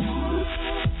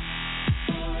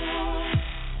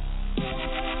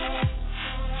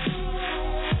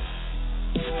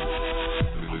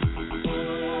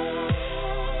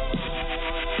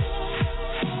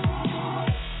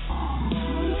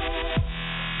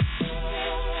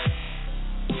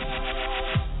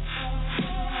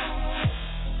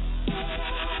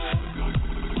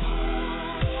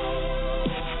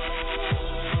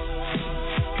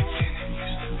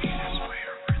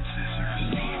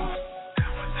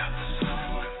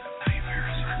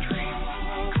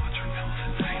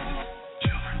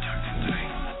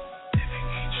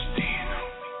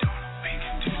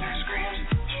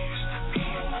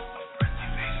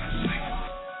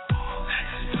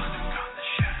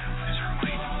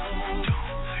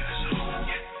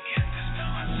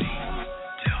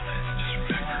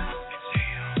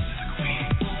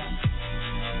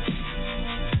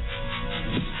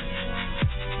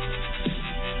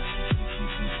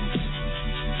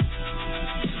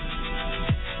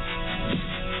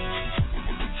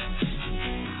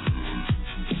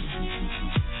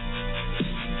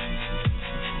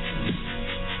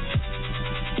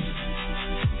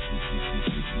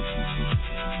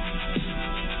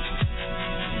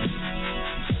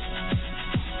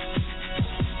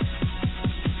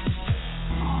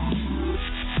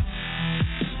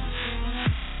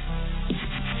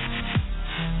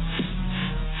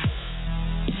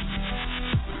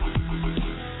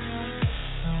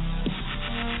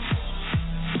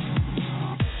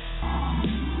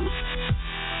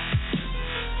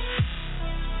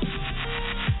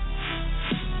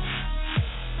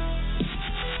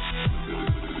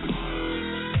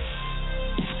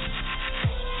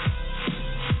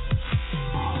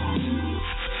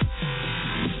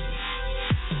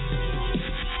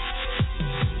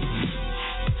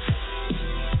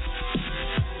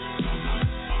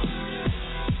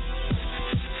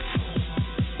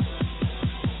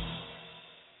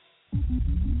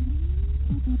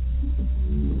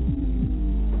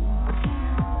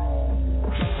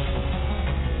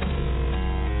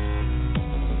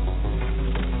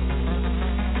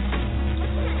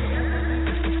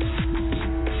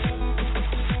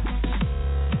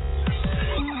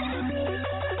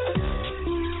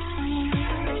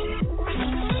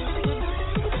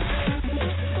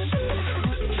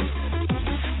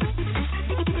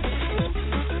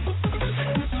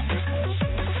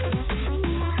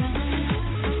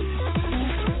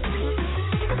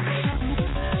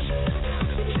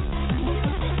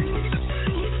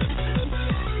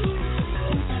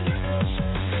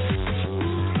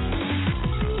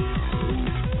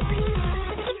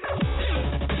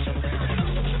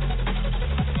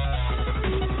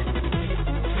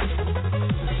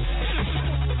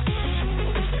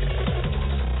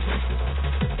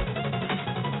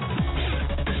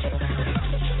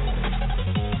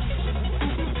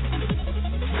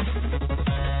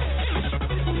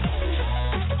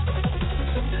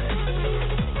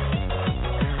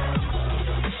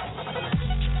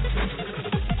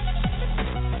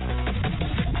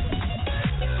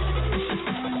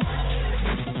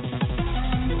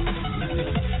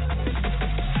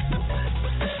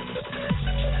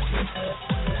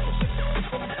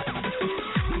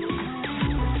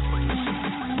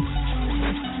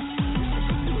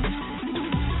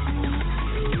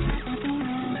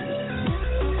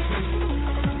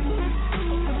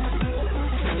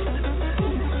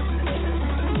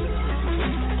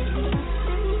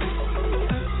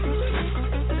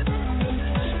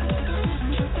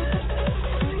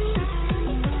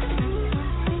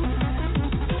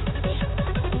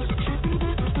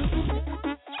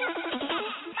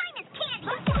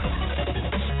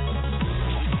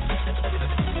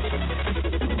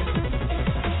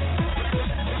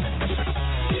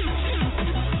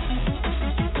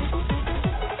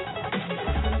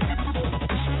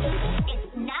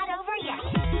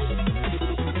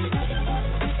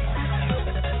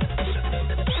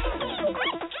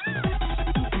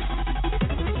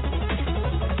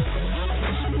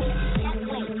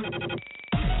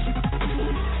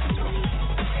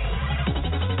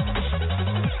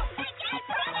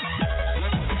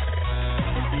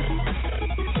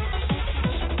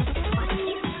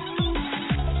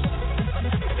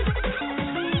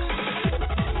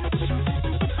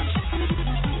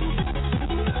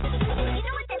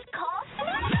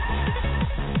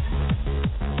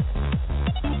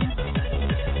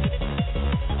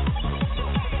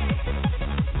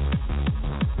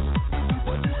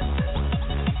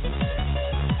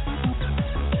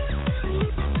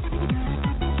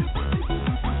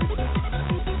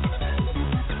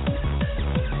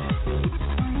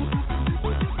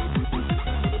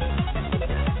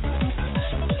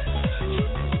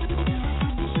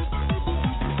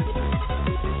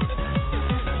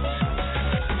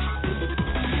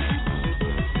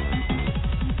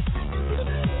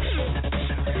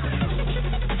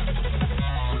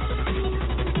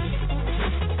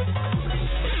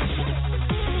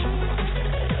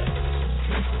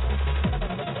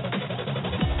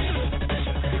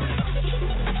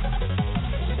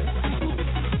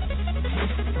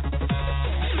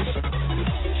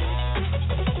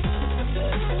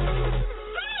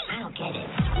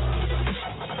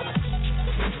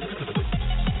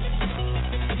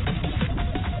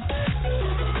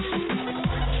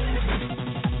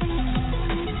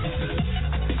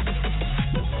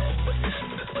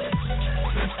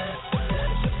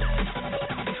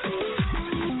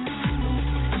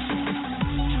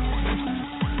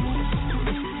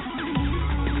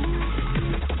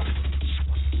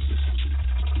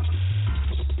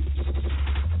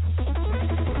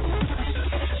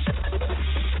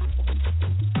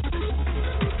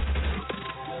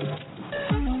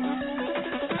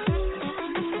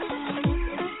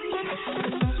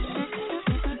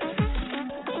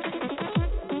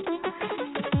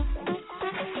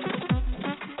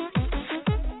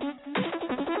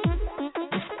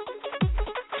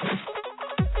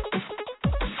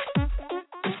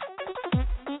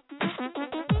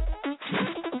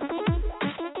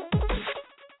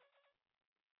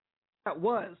 That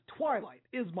was Twilight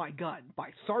is My Gun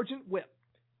by Sergeant Whip.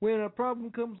 When a problem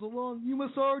comes along, you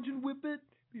must Sergeant Whip it.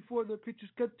 Before the pictures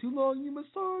get too long, you must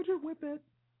Sergeant Whip it.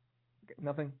 Okay,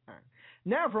 nothing? All right.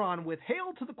 Navron with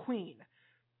Hail to the Queen.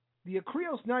 The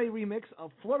Akrios Naughty remix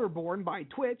of Flutterborn by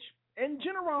Twitch. And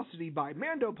Generosity by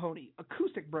Mando Pony,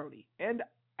 Acoustic Brody, and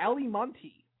Ali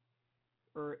Monty.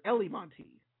 Or Ellie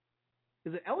Monty.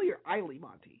 Is it Ellie or Eiley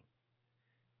Monty?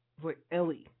 It's like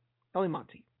Ellie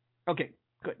Monty. Okay,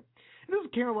 good. And this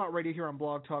is Canterlot Radio here on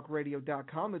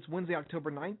BlogTalkRadio.com. It's Wednesday,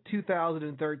 October 9th,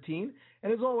 2013.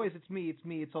 And as always,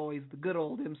 it's always the good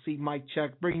old MC Mike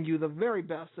Check, bringing you the very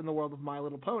best in the world of My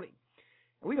Little Pony.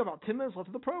 And we got about 10 minutes left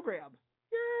of the program.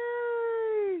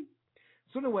 Yay!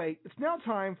 So anyway, it's now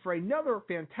time for another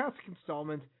fantastic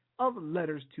installment of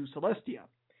Letters to Celestia.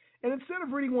 And instead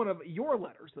of reading one of your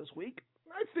letters this week,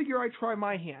 I figure I'd try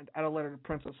my hand at a letter to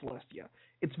Princess Celestia.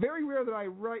 It's very rare that I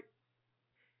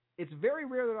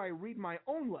read my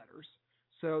own letters,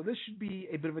 so this should be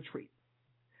a bit of a treat.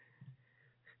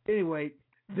 Anyway,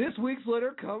 this week's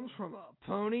letter comes from a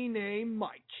pony named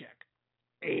Mike Check,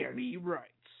 and he writes,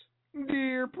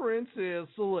 Dear Princess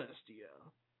Celestia,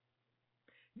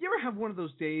 you ever have one of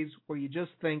those days where you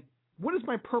just think, what is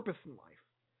my purpose in life?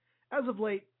 As of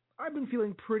late, I've been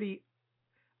feeling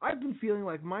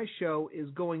like my show is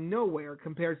going nowhere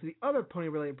compared to the other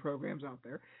pony-related programs out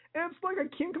there, and it's like I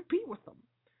can't compete with them.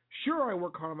 Sure, I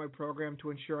work hard on my program to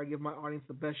ensure I give my audience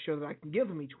the best show that I can give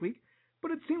them each week,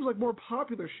 but it seems like more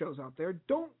popular shows out there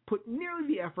don't put nearly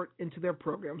the effort into their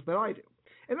programs that I do,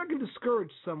 and that can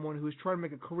discourage someone who is trying to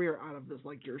make a career out of this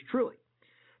like yours truly.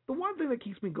 The one thing that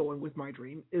keeps me going with my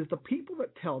dream is the people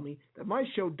that tell me that my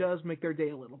show does make their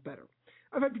day a little better.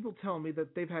 I've had people tell me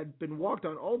that they've been walked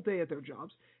on all day at their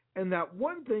jobs, and that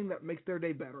one thing that makes their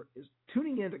day better is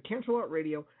tuning in to Canterlot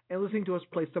Radio and listening to us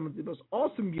play some of the most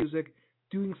awesome music,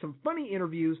 doing some funny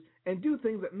interviews, and do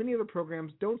things that many other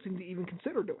programs don't seem to even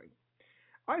consider doing.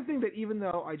 I think that even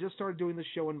though I just started doing this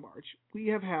show in March, we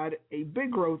have had a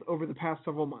big growth over the past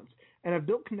several months, and have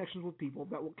built connections with people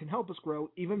that can help us grow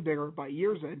even bigger by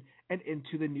year's end and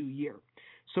into the new year.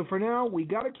 So for now, we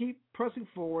got to keep pressing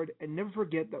forward and never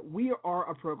forget that we are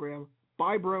a program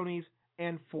by bronies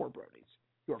and for bronies.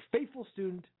 Your faithful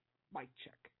student, Mike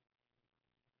Check.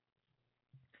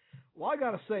 Well, I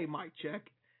got to say, Mike Check,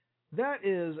 that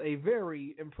is a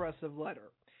very impressive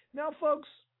letter. Now, folks,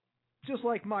 just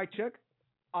like Mike Check,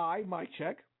 I, Mike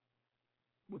Check,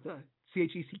 with a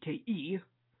C-H-E-C-K-E.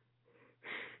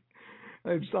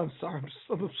 I'm sorry,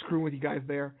 I'm screwing with you guys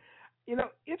there. You know,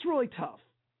 it's really tough,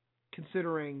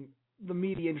 considering the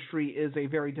media industry is a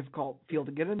very difficult field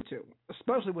to get into,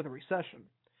 especially with a recession.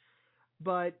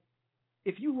 But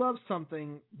if you love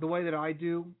something the way that I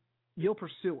do, you'll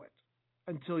pursue it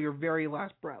until your very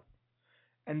last breath.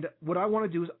 And what I want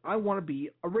to do is I want to be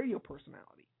a radio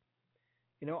personality.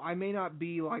 You know, I may not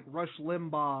be like Rush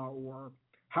Limbaugh or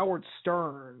Howard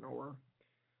Stern or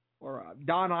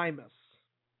Don Imus,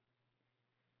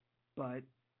 but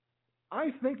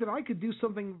I think that I could do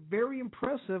something very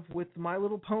impressive with My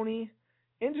Little Pony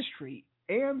industry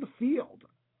and the field.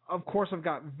 Of course, I've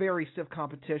got very stiff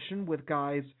competition with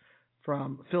guys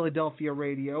from Philadelphia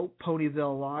Radio,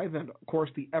 Ponyville Live, and, of course,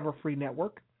 the Everfree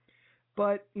Network.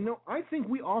 But, you know, I think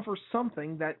we offer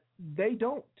something that they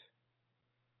don't.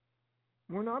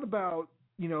 We're not about,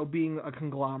 you know, being a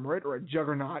conglomerate or a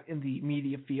juggernaut in the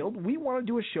media field. We want to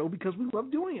do a show because we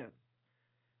love doing it.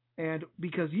 And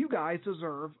because you guys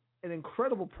deserve an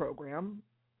incredible program,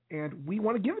 and we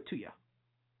want to give it to you.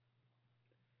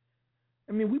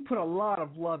 I mean, we put a lot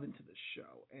of love into this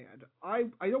show, and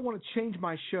I don't want to change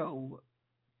my show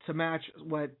to match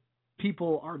what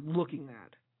people are looking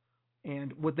at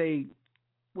and what they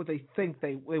think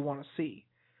they want to see.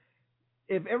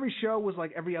 If every show was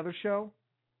like every other show,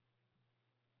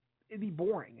 it'd be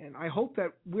boring. And I hope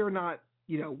that we're not,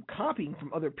 you know, copying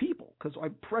from other people, because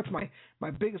that's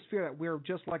my biggest fear, that we're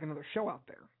just like another show out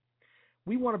there.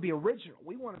 We want to be original.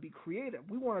 We want to be creative.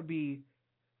 We want to be,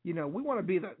 you know,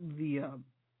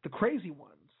 the crazy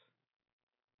ones.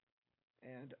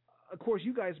 And of course,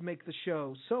 you guys make the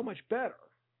show so much better,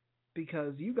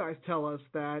 because you guys tell us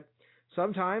that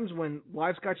sometimes when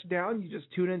lives got you down, you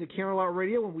just tune into Canterlot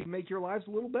Radio and we make your lives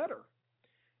a little better.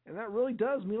 And that really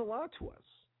does mean a lot to us.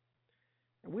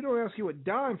 And we don't ask you a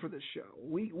dime for this show.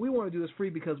 We want to do this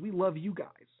free because we love you guys.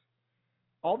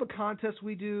 All the contests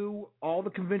we do, all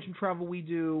the convention travel we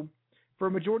do, for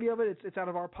a majority of it, it's out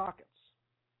of our pockets.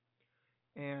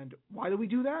 And why do we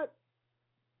do that?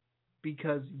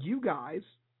 Because you guys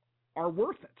are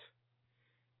worth it.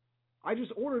 I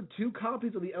just ordered 2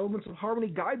 copies of the Elements of Harmony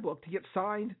guidebook to get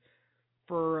signed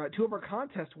for 2 of our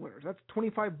contest winners. That's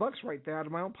 $25 right there out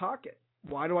of my own pocket.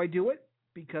 Why do I do it?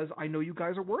 Because I know you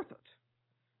guys are worth it.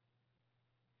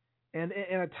 And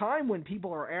in a time when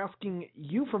people are asking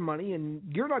you for money and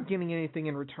you're not getting anything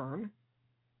in return,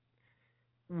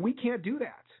 we can't do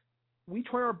that. We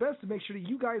try our best to make sure that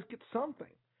you guys get something.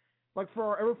 Like for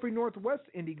our Everfree Northwest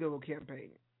Indiegogo campaign,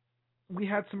 we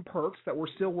had some perks that we're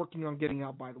still working on getting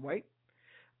out, by the way.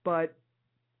 But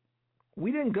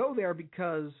we didn't go there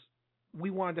because we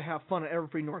wanted to have fun at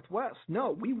Everfree Northwest.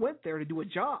 No, we went there to do a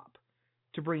job,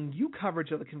 to bring you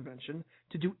coverage of the convention,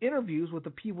 to do interviews with the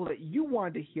people that you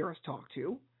wanted to hear us talk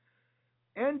to,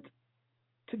 and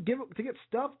to get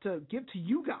stuff to give to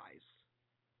you guys.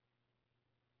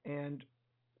 And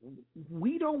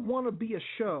we don't want to be a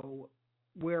show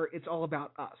where it's all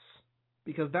about us,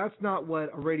 because that's not what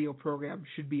a radio program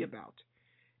should be about.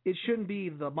 It shouldn't be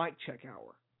the mic check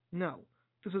hour. No,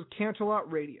 this is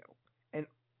Canterlot Radio, and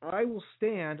I will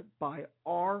stand by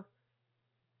our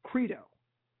credo,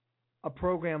 a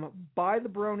program by the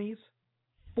bronies,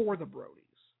 for the bronies.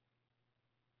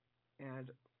 And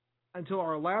until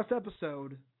our last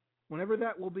episode, whenever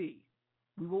that will be,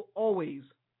 we will always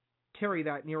carry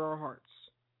that near our hearts.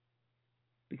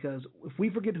 Because if we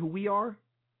forget who we are,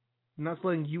 then that's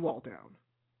letting you all down.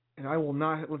 And I will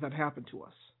not let that happen to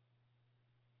us.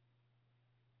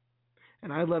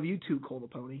 And I love you too, Cole the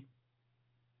Pony.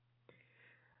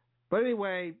 But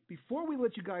anyway, before we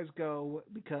let you guys go,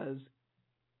 because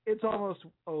it's almost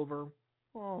over.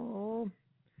 Oh,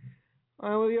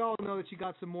 we all know that you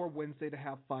got some more Wednesday to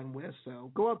have fun with,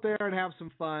 so go out there and have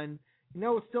some fun. You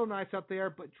know it's still nice out there,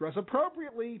 but dress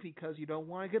appropriately because you don't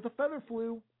want to get the feather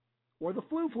flu or the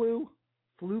flu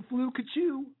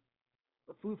ka-choo,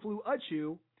 the flu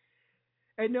achoo.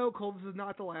 And no, Cole, this is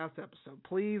not the last episode.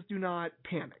 Please do not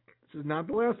panic. This is not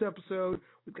the last episode.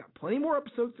 We've got plenty more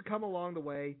episodes to come along the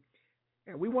way.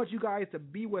 And we want you guys to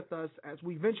be with us as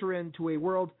we venture into a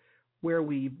world where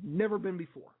we've never been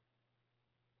before.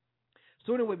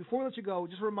 So anyway, before we let you go,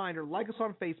 just a reminder, like us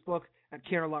on Facebook at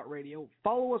Canterlot Radio,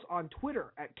 follow us on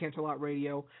Twitter at Canterlot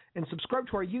Radio, and subscribe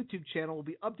to our YouTube channel. We'll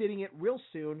be updating it real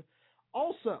soon.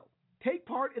 Also, take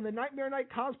part in the Nightmare Night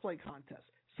Cosplay Contest.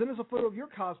 Send us a photo of your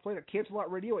cosplay at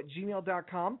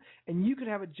canterlotradio@gmail.com, and you can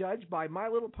have it judged by My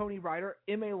Little Pony writer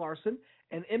M.A. Larson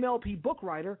and MLP book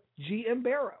writer G.M.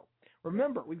 Barrow.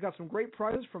 Remember, we've got some great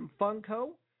prizes from Funko.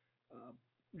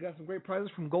 We've got some great prizes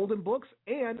from Golden Books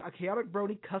and a Chaotic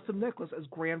Brony custom necklace as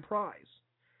grand prize.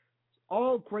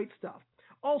 All great stuff.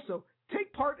 Also,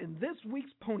 take part in this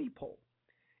week's Pony Poll.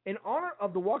 In honor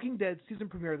of The Walking Dead season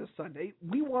premiere this Sunday,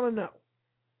 we want to know,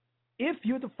 if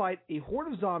you had to fight a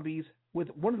horde of zombies with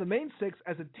one of the main 6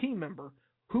 as a team member,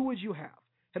 who would you have?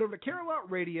 Head over to Canterlot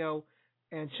Radio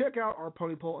and check out our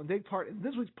Pony Poll and take part in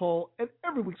this week's poll and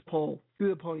every week's poll through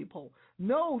the Pony Poll.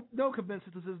 No, convinced,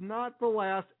 this is not the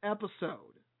last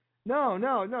episode. No.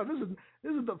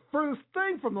 This is the furthest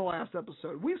thing from the last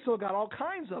episode. We've still got all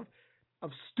kinds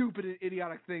of stupid and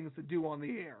idiotic things to do on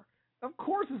the air. Of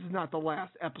course this is not the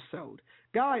last episode.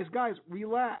 Guys,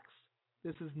 relax.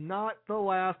 This is not the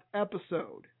last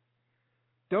episode.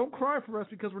 Don't cry for us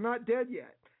because we're not dead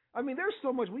yet. I mean, there's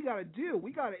so much we got to do.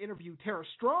 We got to interview Tara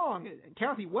Strong and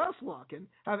Kathy Westlock and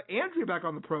have Andrea back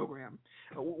on the program.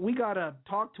 We got to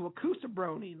talk to Acoustic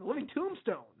Brony and the Living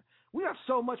Tombstone. We got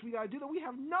so much we got to do that we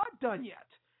have not done yet.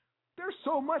 There's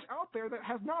so much out there that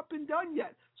has not been done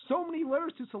yet. So many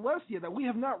letters to Celestia that we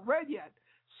have not read yet.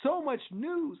 So much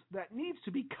news that needs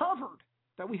to be covered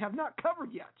that we have not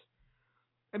covered yet.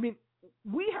 I mean,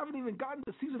 we haven't even gotten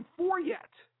to season 4 yet.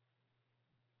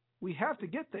 We have to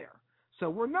get there. So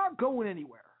we're not going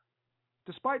anywhere.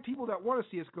 Despite people that want to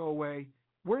see us go away,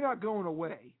 we're not going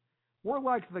away. We're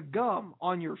like the gum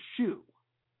on your shoe.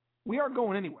 We aren't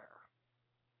going anywhere.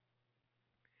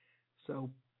 So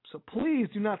please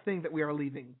do not think that we are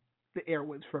leaving the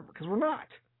airwaves forever, because we're not.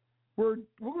 We'll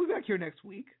be back here next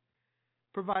week,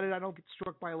 provided I don't get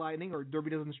struck by lightning or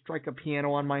Derpy doesn't strike a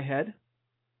piano on my head.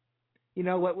 You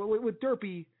know, with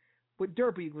Derpy,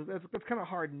 that's kind of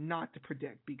hard not to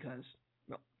predict because,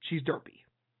 well, she's Derpy.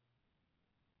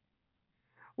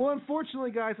 Well,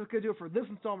 unfortunately, guys, that's going to do it for this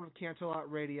installment of Canterlot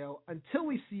Radio. Until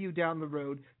we see you down the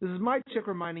road, this is my chick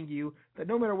reminding you that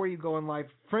no matter where you go in life,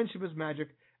 friendship is magic,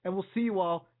 and we'll see you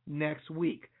all next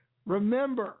week.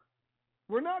 Remember,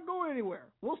 we're not going anywhere.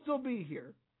 We'll still be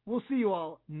here. We'll see you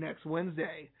all next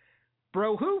Wednesday.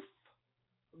 Bro Hoof,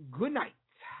 good night.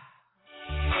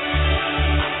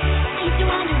 Used to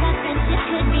wonder what friendship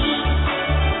could be.